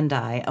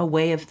operandi, a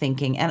way of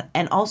thinking,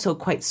 and also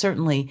quite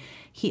certainly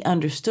he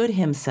understood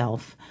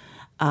himself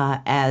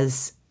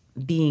as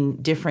being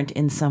different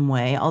in some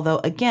way. Although,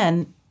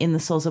 again, in The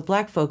Souls of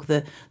Black Folk,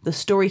 the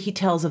story he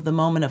tells of the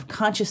moment of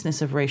consciousness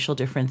of racial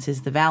difference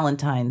is the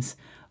Valentine's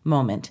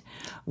moment,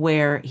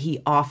 where he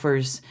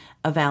offers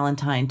a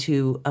Valentine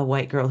to a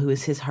white girl who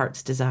is his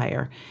heart's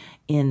desire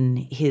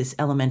in his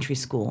elementary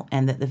school,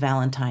 and that the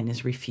Valentine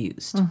is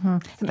refused.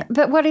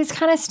 But what is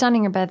kind of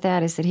stunning about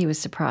that is that he was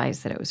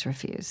surprised that it was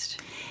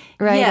refused.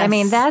 Right? Yes. I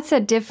mean, that's a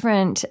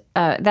different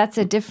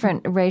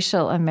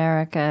racial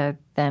America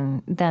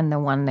than the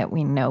one that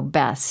we know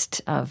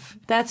best of.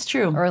 That's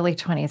true. Early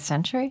 20th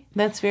century.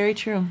 That's very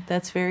true.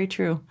 That's very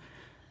true.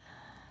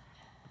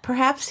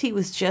 Perhaps he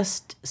was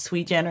just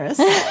sweet generous.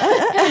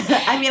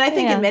 I mean, I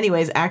think in many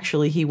ways,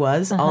 actually, he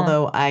was,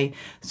 although I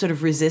sort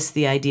of resist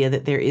the idea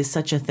that there is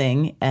such a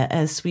thing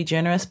as sweet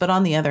generous. But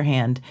on the other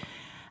hand,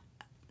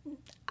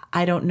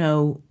 I don't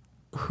know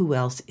who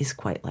else is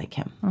quite like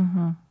him.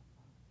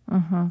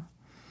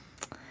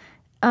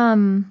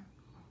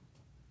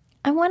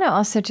 I want to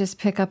also just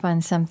pick up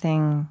on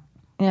something,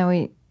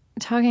 we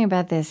talking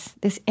about this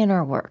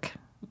inner work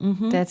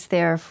that's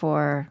there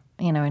for,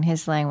 in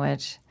his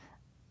language,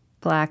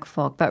 Black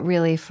folk, but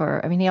really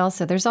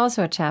there's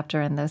also a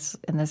chapter in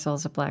the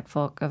Souls of Black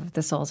folk of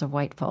the souls of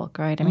white folk,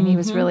 right? I mean, he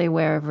was really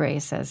aware of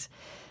race as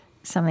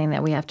something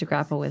that we have to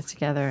grapple with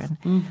together.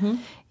 And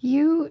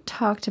you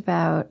talked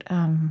about,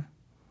 and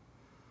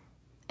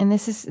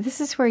this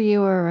is where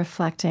you were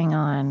reflecting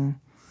on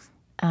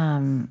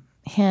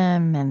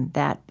him and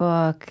that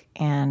book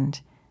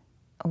and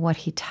what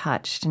he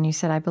touched. And you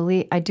said,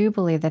 I do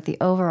believe that the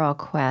overall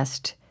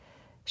quest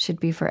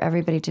should be for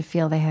everybody to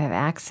feel they have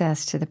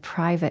access to the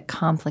private,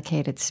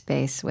 complicated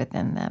space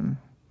within them.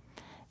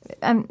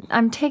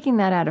 I'm taking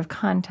that out of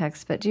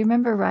context, but do you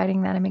remember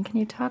writing that? I mean, can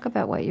you talk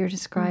about what you're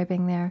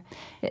describing there?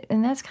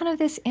 And that's kind of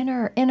this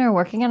inner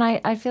working, and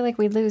I feel like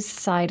we lose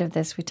sight of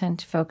this. We tend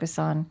to focus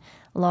on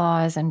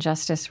laws and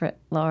justice writ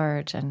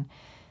large, and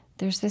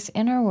there's this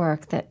inner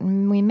work that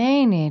we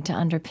may need to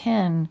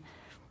underpin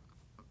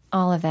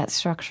all of that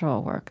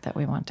structural work that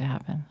we want to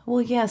happen.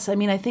 Well, yes. I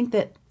mean, I think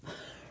that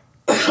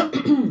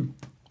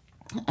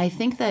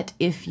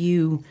if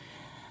you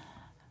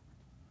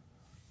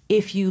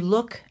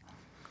look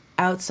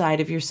outside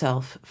of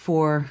yourself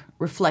for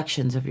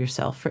reflections of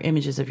yourself, for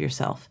images of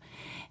yourself,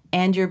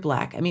 and you're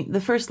Black. I mean,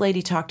 the First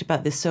Lady talked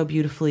about this so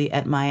beautifully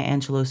at Maya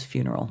Angelou's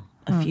funeral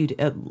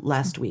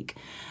last week,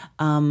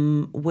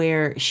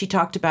 where she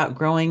talked about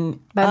growing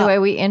By the way,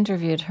 we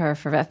interviewed her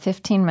for about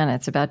 15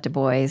 minutes about Du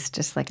Bois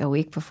just like a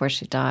week before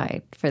she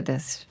died for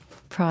this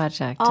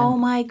project. Oh,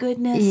 my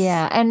goodness.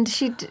 Yeah, and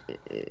she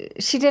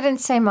didn't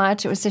say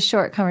much. It was a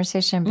short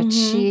conversation, but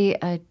she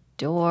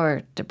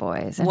adored Du Bois.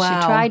 And she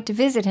tried to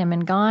visit him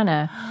in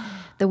Ghana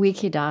the week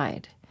he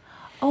died.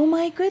 Oh,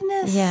 my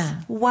goodness.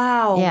 Yeah.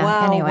 Wow. Yeah,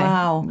 wow. anyway.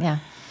 Wow. Yeah.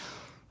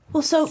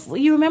 Well, so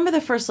you remember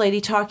the First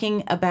Lady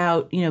talking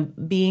about,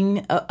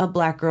 being a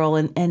Black girl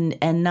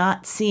and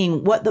not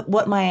seeing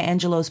what Maya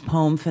Angelou's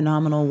poem,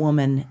 Phenomenal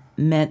Woman,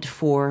 meant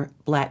for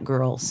Black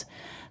girls.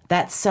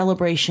 That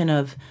celebration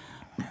of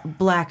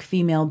Black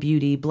female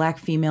beauty, Black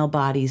female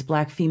bodies,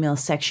 Black female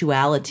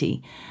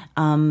sexuality,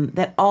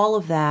 that all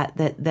of that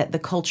the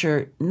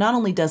culture not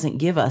only doesn't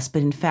give us,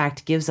 but in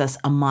fact gives us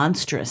a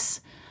monstrous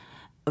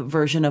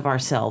version of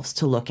ourselves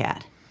to look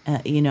at,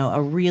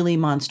 a really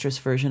monstrous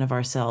version of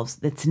ourselves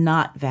that's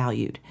not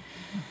valued.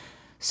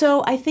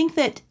 So I think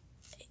that,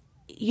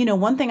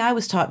 one thing I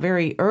was taught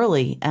very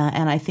early,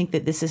 and I think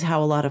that this is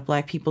how a lot of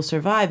Black people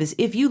survive, is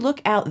if you look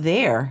out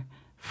there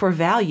for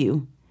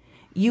value,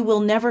 you will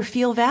never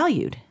feel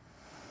valued.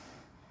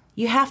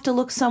 You have to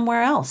look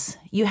somewhere else.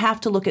 You have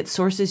to look at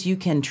sources you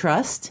can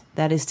trust.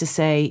 That is to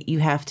say, you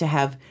have to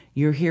have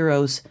your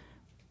heroes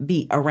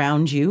be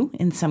around you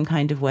in some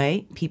kind of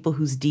way, people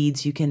whose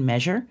deeds you can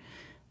measure,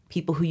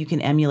 people who you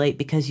can emulate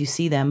because you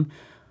see them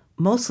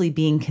mostly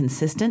being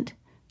consistent,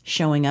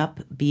 showing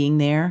up, being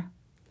there,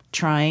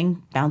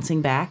 trying,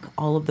 bouncing back,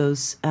 all of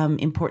those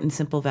important,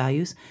 simple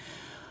values.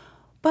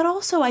 But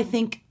also, I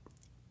think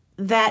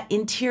that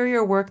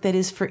interior work that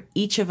is for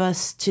each of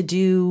us to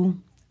do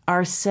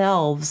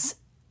ourselves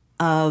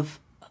of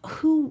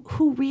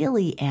who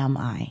really am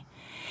I?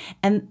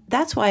 And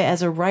that's why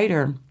as a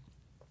writer,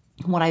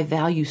 what I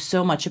value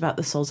so much about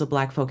the Souls of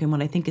Black Folk and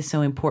what I think is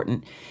so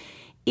important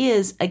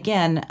is,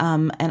 again,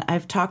 and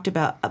I've talked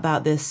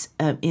about this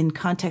in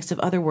context of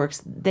other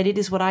works, that it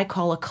is what I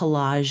call a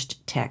collaged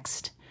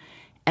text,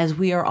 as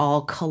we are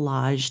all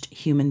collaged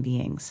human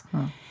beings.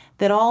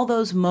 That all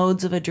those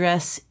modes of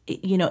address,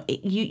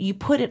 you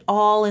put it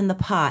all in the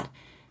pot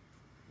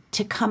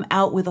to come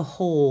out with a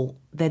whole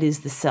that is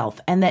the self.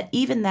 And that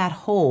even that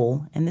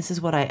whole, and this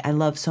is what I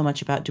love so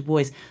much about Du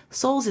Bois,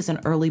 Souls is an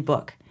early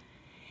book.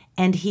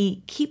 And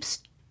he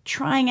keeps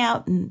trying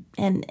out and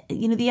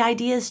the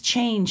ideas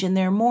change and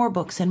there are more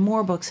books and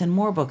more books and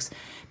more books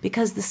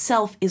because the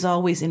self is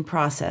always in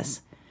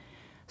process.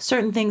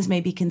 Certain things may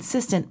be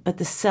consistent, but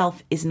the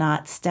self is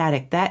not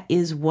static. That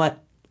is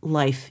what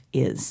life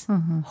is,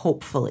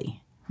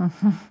 hopefully,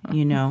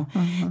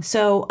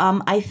 So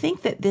I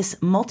think that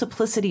this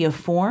multiplicity of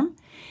form,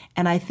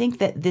 and I think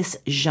that this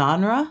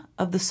genre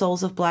of the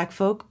Souls of Black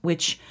Folk,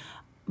 which,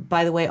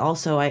 by the way,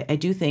 also I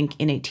do think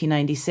in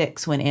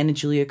 1896, when Anna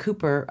Julia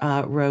Cooper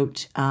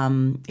wrote,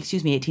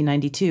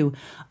 1892,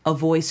 A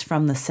Voice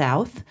from the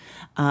South,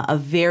 a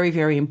very,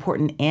 very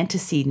important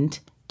antecedent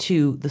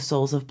to the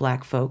Souls of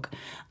Black Folk.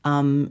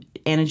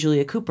 Anna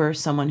Julia Cooper,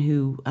 someone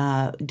who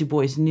Du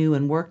Bois knew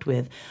and worked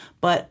with,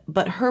 but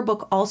her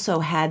book also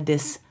had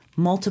this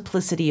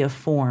multiplicity of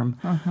form,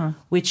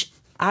 which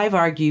I've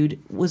argued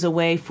was a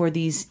way for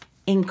these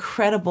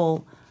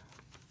incredible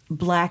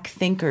Black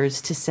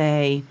thinkers to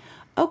say,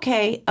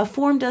 okay, a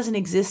form doesn't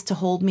exist to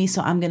hold me,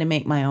 so I'm going to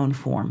make my own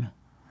form.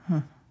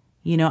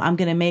 You know, I'm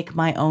going to make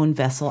my own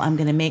vessel. I'm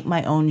going to make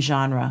my own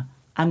genre.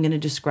 I'm going to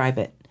describe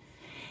it.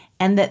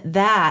 And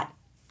that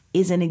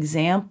is an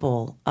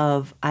example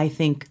of, I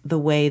think, the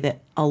way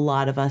that a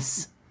lot of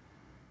us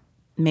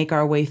make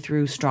our way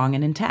through strong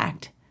and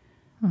intact.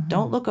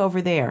 Don't look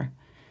over there.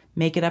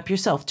 Make it up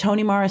yourself.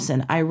 Toni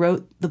Morrison, I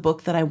wrote the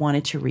book that I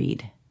wanted to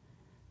read.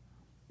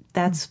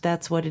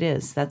 That's what it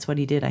is. That's what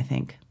he did, I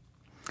think.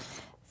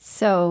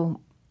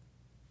 So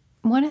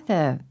one of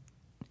the...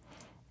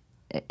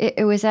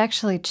 It was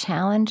actually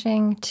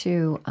challenging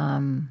to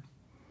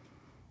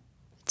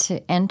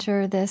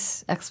enter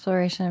this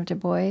exploration of Du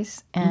Bois,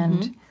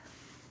 and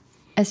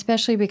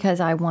especially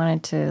because I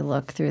wanted to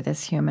look through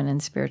this human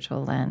and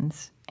spiritual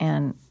lens.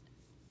 And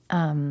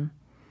one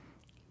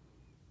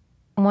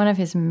of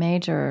his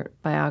major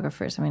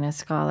biographers, I mean, a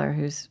scholar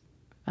who's,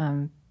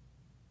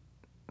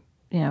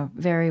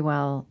 very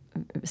well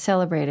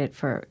celebrated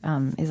for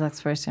his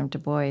exploration of Du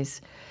Bois,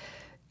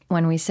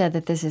 when we said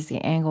that this is the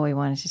angle we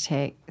wanted to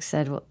take,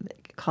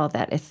 called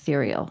that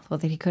ethereal. Well,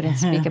 that he couldn't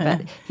speak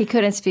about. He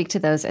couldn't speak to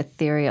those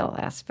ethereal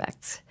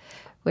aspects,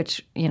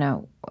 which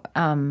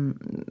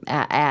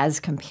as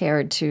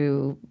compared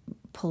to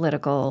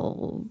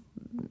political,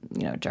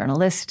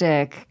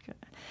 journalistic,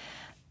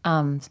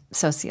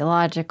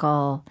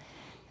 sociological,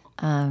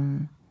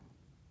 and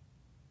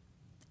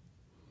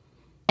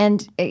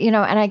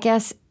I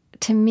guess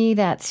to me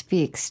that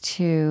speaks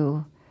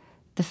to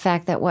the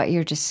fact that what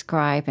you're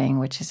describing,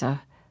 which is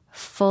a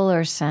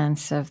fuller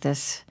sense of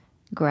this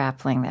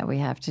grappling that we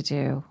have to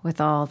do with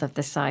all of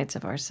the sides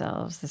of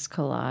ourselves, this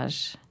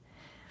collage.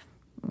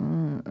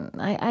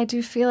 I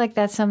do feel like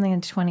that's something in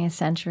the 20th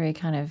century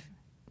kind of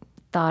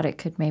thought it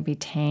could maybe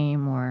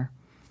tame or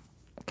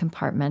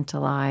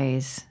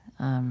compartmentalize,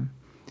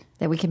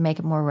 that we could make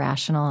it more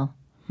rational.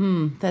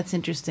 That's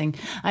interesting.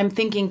 I'm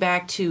thinking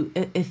back to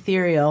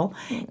ethereal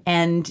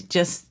and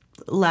just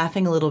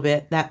laughing a little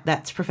bit.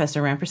 That's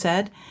Professor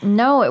Rampersad?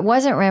 No, it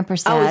wasn't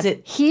Rampersad. Oh, is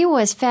it? He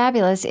was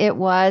fabulous. It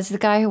was the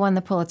guy who won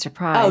the Pulitzer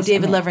Prize. Oh,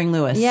 David Levering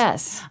Lewis.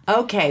 Yes.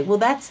 Okay. Well,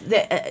 that's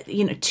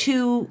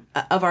two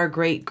of our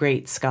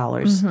great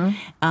scholars.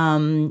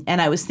 And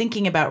I was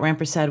thinking about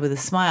Rampersad with a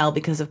smile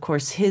because, of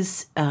course,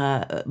 his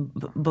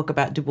book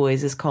about Du Bois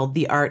is called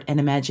The Art and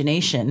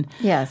Imagination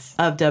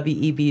of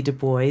W.E.B. Du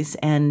Bois,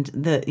 and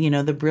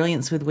the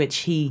brilliance with which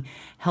he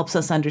helps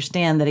us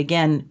understand that,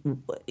 again,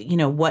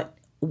 what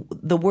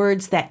the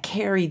words that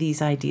carry these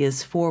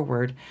ideas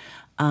forward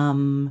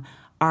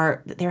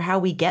they're how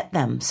we get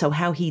them. So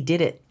how he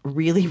did it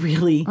really,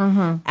 really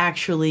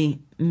actually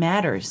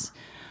matters.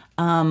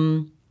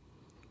 I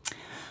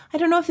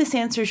don't know if this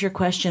answers your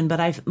question,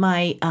 but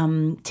my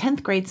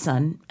 10th grade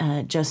son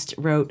just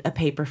wrote a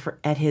paper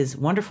at his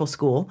wonderful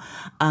school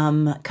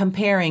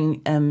comparing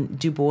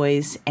Du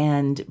Bois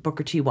and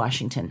Booker T.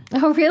 Washington.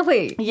 Oh,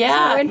 really?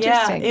 Yeah, so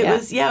interesting. It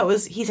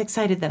was. He's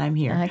excited that I'm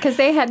here because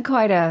they had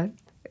quite a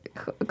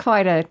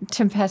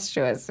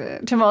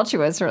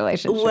tumultuous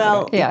relationship.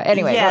 Well,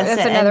 anyway, yes,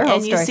 that's another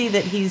whole story. And you see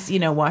that he's,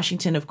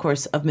 Washington, of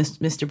course, of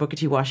Mr. Booker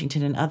T.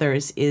 Washington and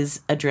others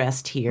is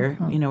addressed here,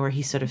 where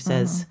he sort of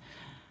says,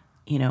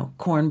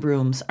 corn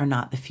brooms are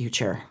not the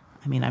future.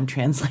 I mean, I'm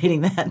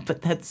translating that,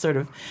 but that's sort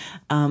of,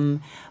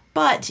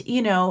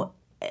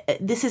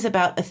 this is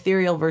about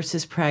ethereal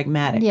versus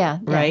pragmatic,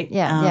 right?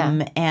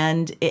 Yeah.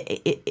 And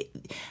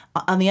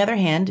on the other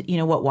hand,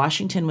 what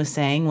Washington was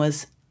saying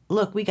was,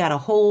 look, we got a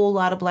whole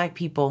lot of Black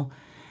people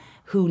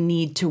who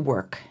need to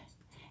work,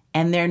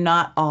 and they're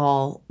not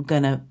all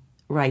going to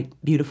write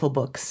beautiful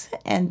books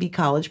and be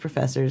college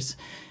professors.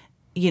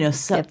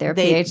 Get their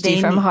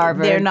PhD from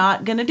Harvard. They're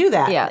not going to do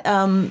that.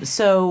 Yeah.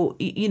 So,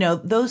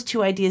 those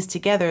two ideas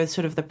together,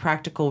 sort of the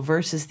practical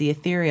versus the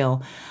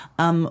ethereal,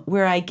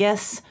 where I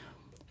guess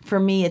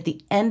for me at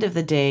the end of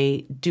the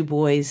day, Du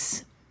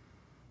Bois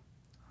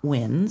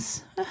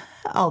wins.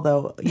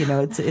 Although,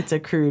 it's a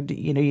crude,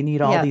 you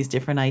need all these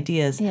different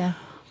ideas,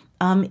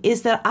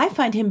 is that I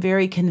find him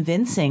very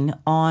convincing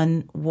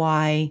on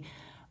why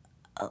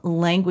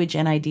language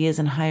and ideas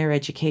in higher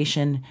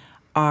education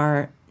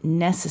are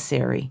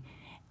necessary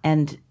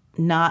and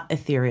not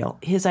ethereal.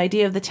 His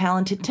idea of the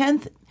talented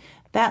 10th,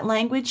 that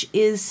language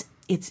is,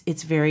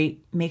 it's very,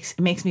 makes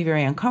me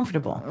very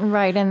uncomfortable.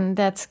 Right, and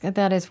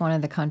that is one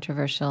of the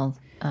controversial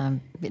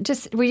we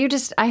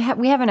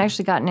haven't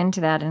actually gotten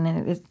into that,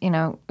 and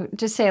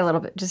just say a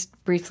little bit, just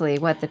briefly,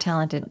 what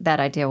that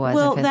idea was.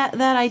 Well, that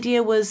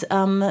idea was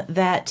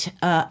that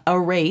a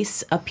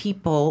race, a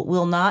people,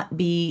 will not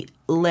be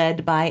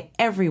led by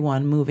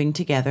everyone moving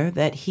together.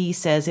 That he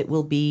says it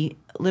will be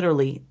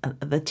literally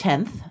the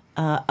 10th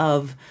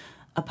of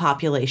a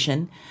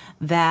population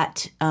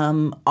that,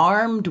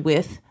 armed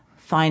with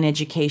fine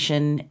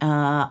education,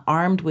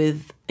 armed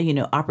with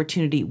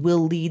opportunity,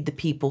 will lead the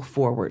people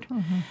forward.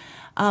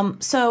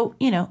 So,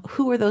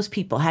 who are those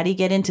people? How do you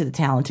get into the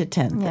talented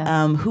 10th?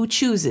 Yeah. Who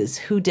chooses?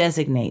 Who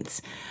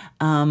designates?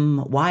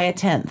 Why a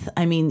 10th?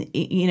 I mean,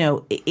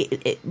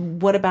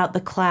 what about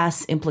the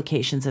class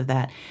implications of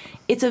that?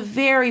 It's a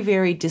very,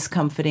 very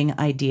discomforting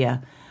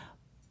idea.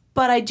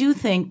 But I do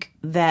think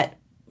that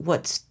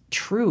what's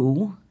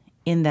true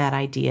in that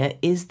idea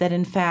is that,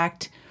 in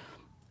fact,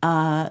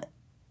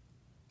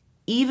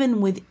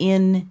 even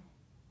within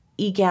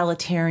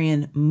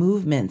egalitarian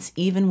movements,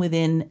 even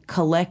within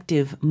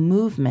collective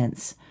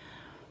movements,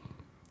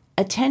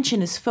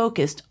 attention is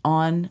focused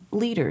on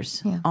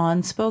leaders,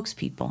 on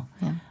spokespeople.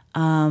 Yeah.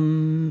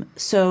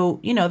 So,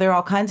 there are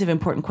all kinds of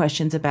important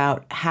questions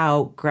about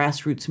how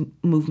grassroots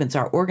movements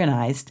are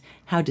organized,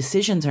 how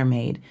decisions are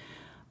made.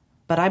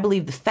 But I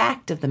believe the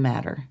fact of the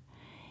matter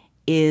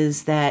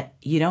is that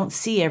you don't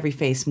see every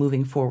face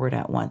moving forward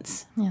at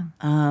once. Yeah.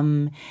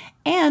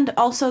 And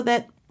also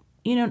that,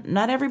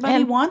 not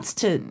everybody wants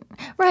to.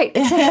 Right.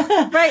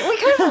 Right.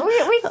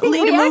 We think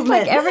lead we a act movement.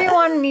 like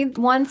everyone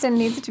wants and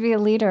needs to be a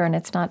leader, and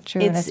it's not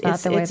true. And it's not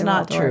the way the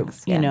not world true,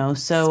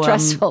 works. So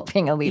stressful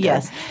being a leader.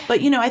 Yes,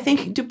 but I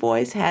think Du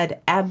Bois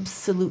had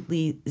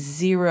absolutely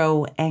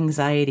zero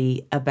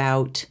anxiety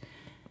about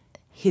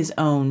his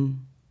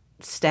own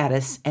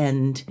status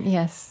and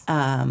Yes.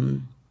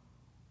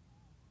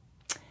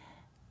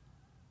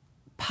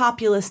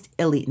 populist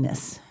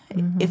eliteness,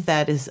 if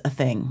that is a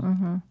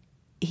thing.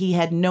 He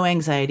had no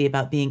anxiety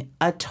about being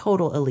a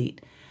total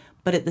elite.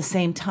 But at the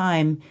same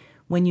time,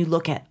 when you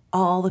look at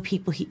all the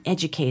people he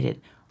educated,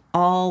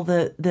 all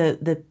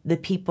the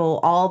people,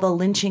 all the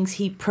lynchings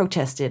he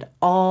protested,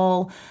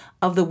 all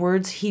of the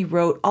words he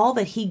wrote, all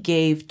that he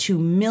gave to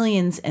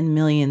millions and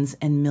millions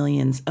and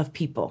millions of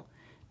people,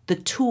 the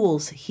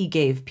tools he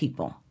gave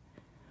people,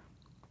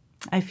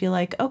 I feel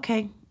like,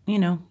 okay,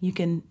 you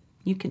can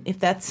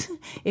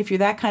if you're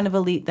that kind of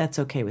elite, that's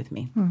okay with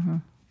me.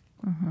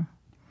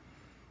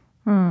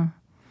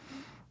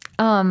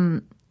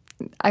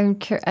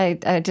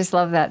 I just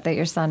love that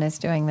your son is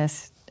doing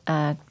this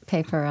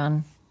paper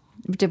on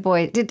Du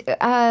Bois.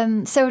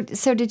 So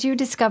did you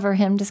discover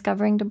him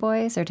discovering Du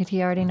Bois, or did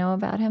he already know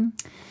about him?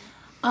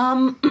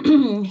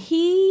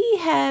 He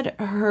had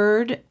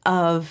heard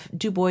of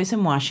Du Bois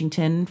in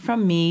Washington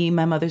from me.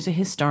 My mother's a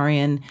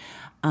historian.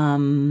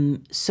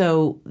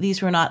 So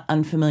these were not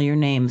unfamiliar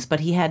names, but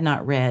he had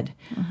not read.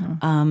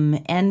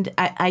 And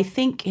I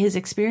think his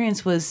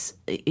experience was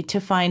to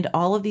find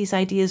all of these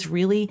ideas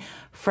really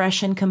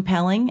fresh and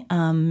compelling.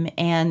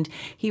 And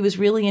he was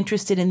really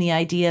interested in the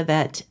idea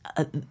that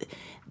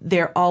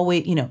they're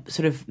always,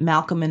 sort of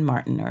Malcolm and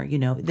Martin, or,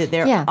 that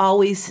there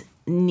always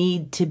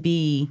need to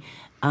be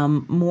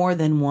more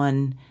than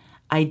one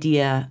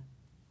idea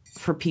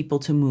for people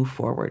to move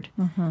forward.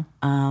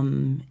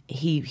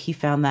 He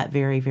found that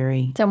very,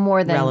 very so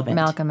more than relevant.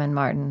 Malcolm and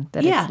Martin,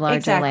 that it's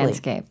larger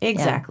landscape.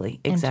 Exactly.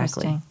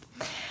 Interesting.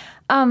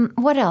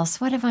 What else?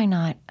 What have I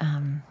not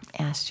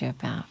asked you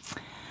about?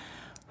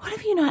 What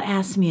have you not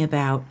asked me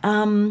about?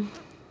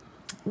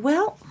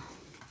 Well,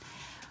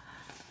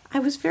 I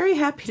was very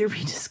happy to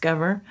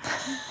rediscover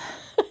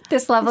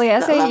this lovely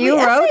essay lovely you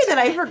wrote essay that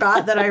I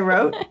forgot that I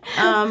wrote.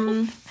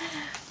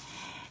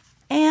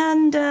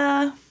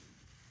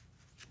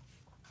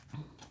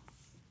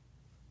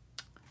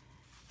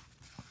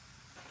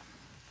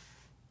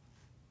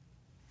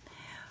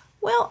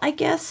 Well, I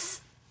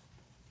guess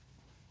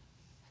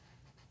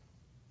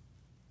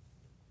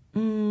I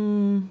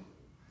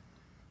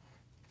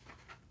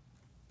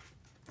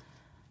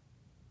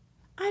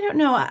don't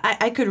know.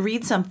 I could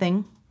read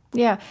something.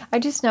 Yeah, I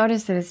just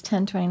noticed that it's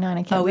 10:29.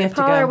 I can't. We have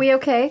to Paul, go. Are we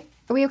okay?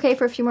 Are we okay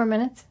for a few more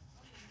minutes?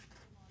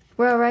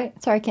 We're all right.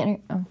 Sorry, I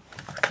can't hear.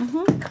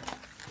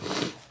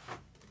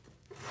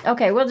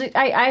 Okay, we'll do.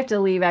 I have to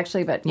leave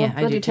actually, but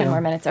we'll do 10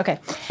 more minutes. Okay.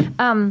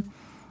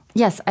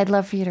 Yes, I'd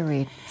love for you to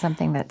read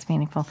something that's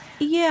meaningful.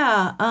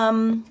 Yeah.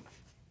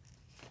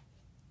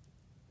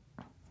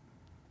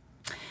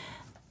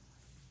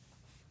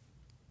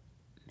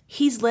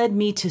 He's led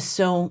me to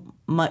so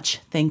much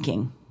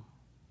thinking.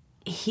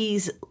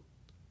 He's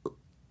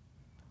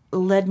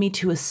led me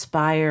to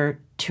aspire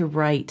to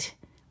write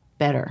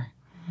better.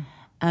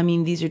 I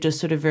mean, these are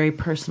just sort of very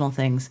personal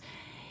things.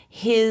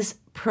 His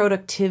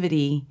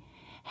productivity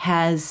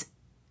has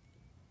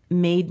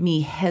made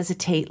me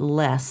hesitate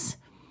less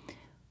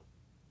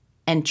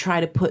and try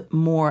to put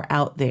more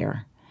out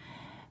there,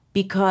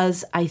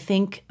 because I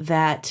think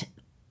that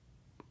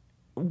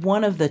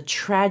one of the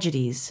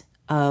tragedies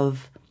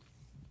of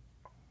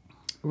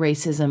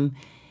racism,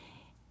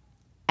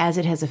 as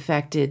it has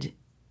affected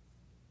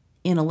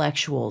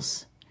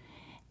intellectuals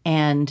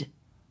and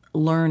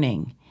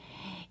learning,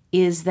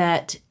 is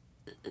that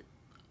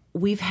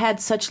we've had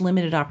such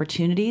limited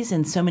opportunities,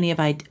 and so many of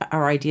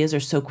our ideas are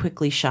so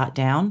quickly shot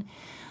down,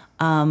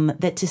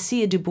 that to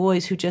see a Du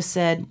Bois who just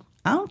said,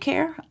 I don't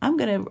care, I'm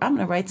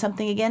gonna write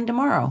something again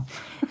tomorrow,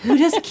 who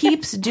just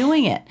keeps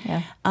doing it,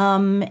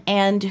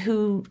 and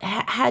who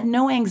had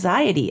no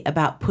anxiety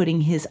about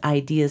putting his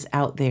ideas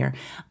out there.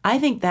 I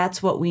think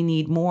that's what we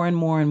need more and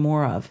more and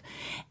more of.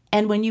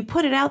 And when you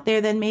put it out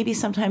there, then maybe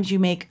sometimes you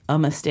make a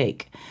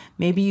mistake.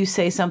 Maybe you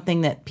say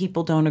something that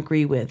people don't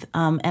agree with.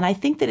 And I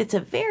think that it's a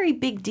very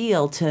big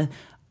deal to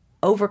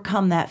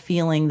overcome that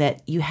feeling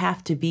that you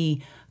have to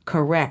be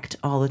correct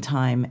all the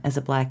time as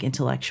a Black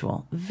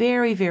intellectual.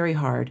 Very, very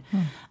hard.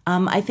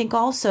 I think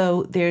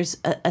also there's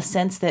a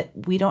sense that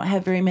we don't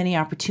have very many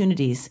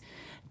opportunities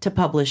to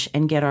publish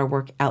and get our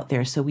work out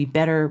there. So we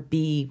better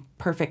be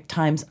perfect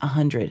times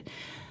 100.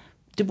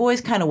 Du Bois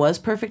kind of was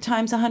perfect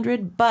times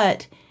 100,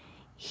 but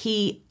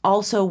he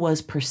also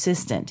was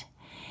persistent.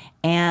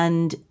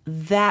 And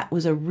that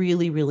was a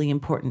really, really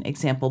important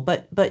example.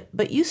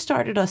 But you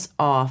started us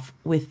off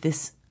with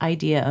this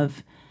idea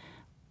of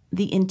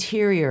the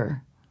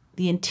interior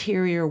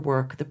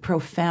work, the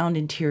profound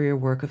interior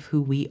work of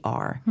who we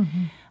are.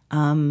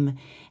 And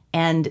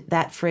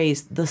that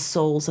phrase, the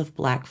souls of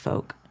Black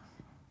folk.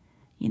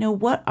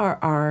 What are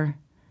our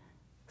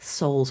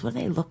souls? What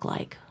do they look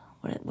like?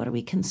 What are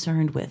we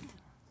concerned with?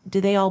 Do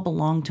they all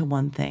belong to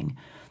one thing?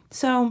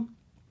 So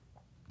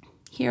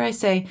here I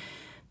say,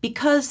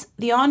 because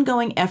the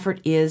ongoing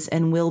effort is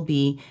and will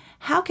be,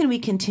 how can we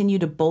continue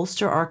to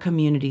bolster our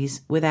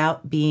communities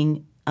without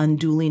being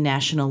unduly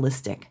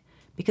nationalistic?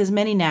 Because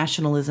many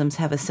nationalisms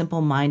have a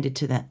simple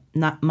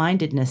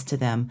mindedness to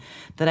them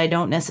that I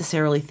don't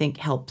necessarily think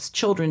helps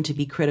children to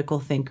be critical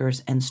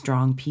thinkers and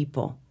strong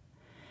people.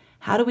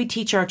 How do we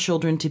teach our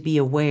children to be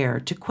aware,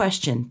 to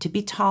question, to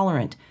be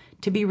tolerant,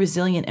 to be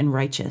resilient and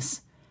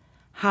righteous?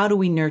 How do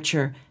we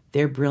nurture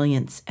their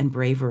brilliance and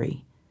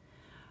bravery?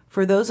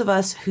 For those of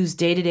us whose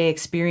day-to-day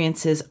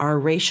experiences are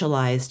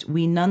racialized,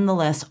 we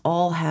nonetheless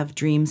all have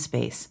dream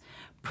space,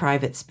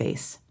 private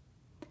space.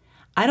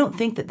 I don't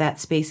think that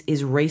space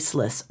is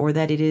raceless or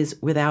that it is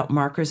without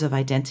markers of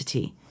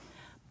identity,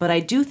 but I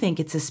do think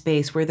it's a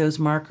space where those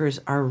markers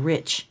are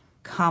rich,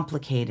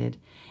 complicated,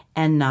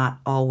 and not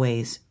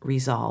always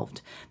resolved.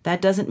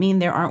 That doesn't mean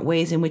there aren't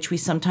ways in which we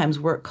sometimes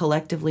work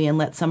collectively and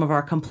let some of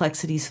our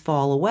complexities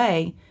fall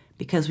away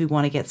because we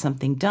want to get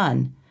something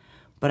done.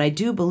 But I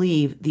do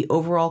believe the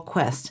overall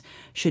quest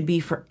should be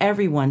for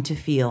everyone to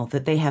feel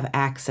that they have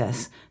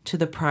access to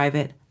the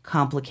private,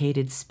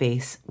 complicated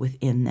space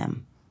within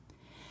them.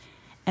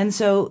 And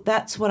so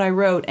that's what I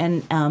wrote,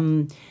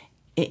 and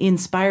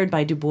inspired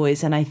by Du Bois,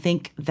 and I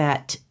think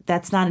that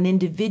that's not an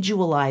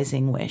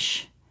individualizing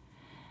wish.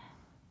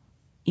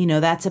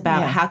 That's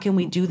about how can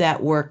we do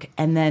that work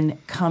and then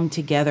come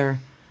together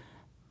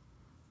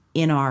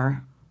in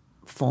our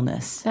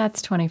fullness.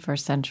 That's 21st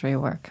century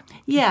work.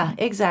 Yeah,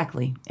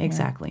 exactly.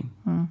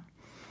 Yeah.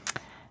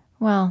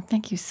 Well,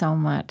 thank you so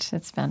much.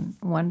 It's been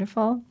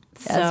wonderful.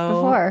 As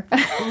before.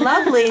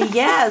 Lovely,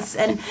 yes.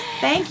 And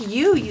thank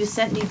you. You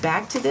sent me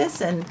back to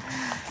this, and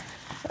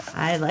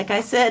like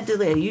I said,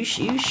 you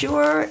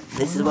sure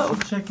this is what we're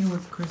checking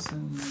with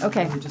Krista.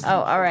 Okay.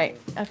 All right.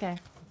 Okay.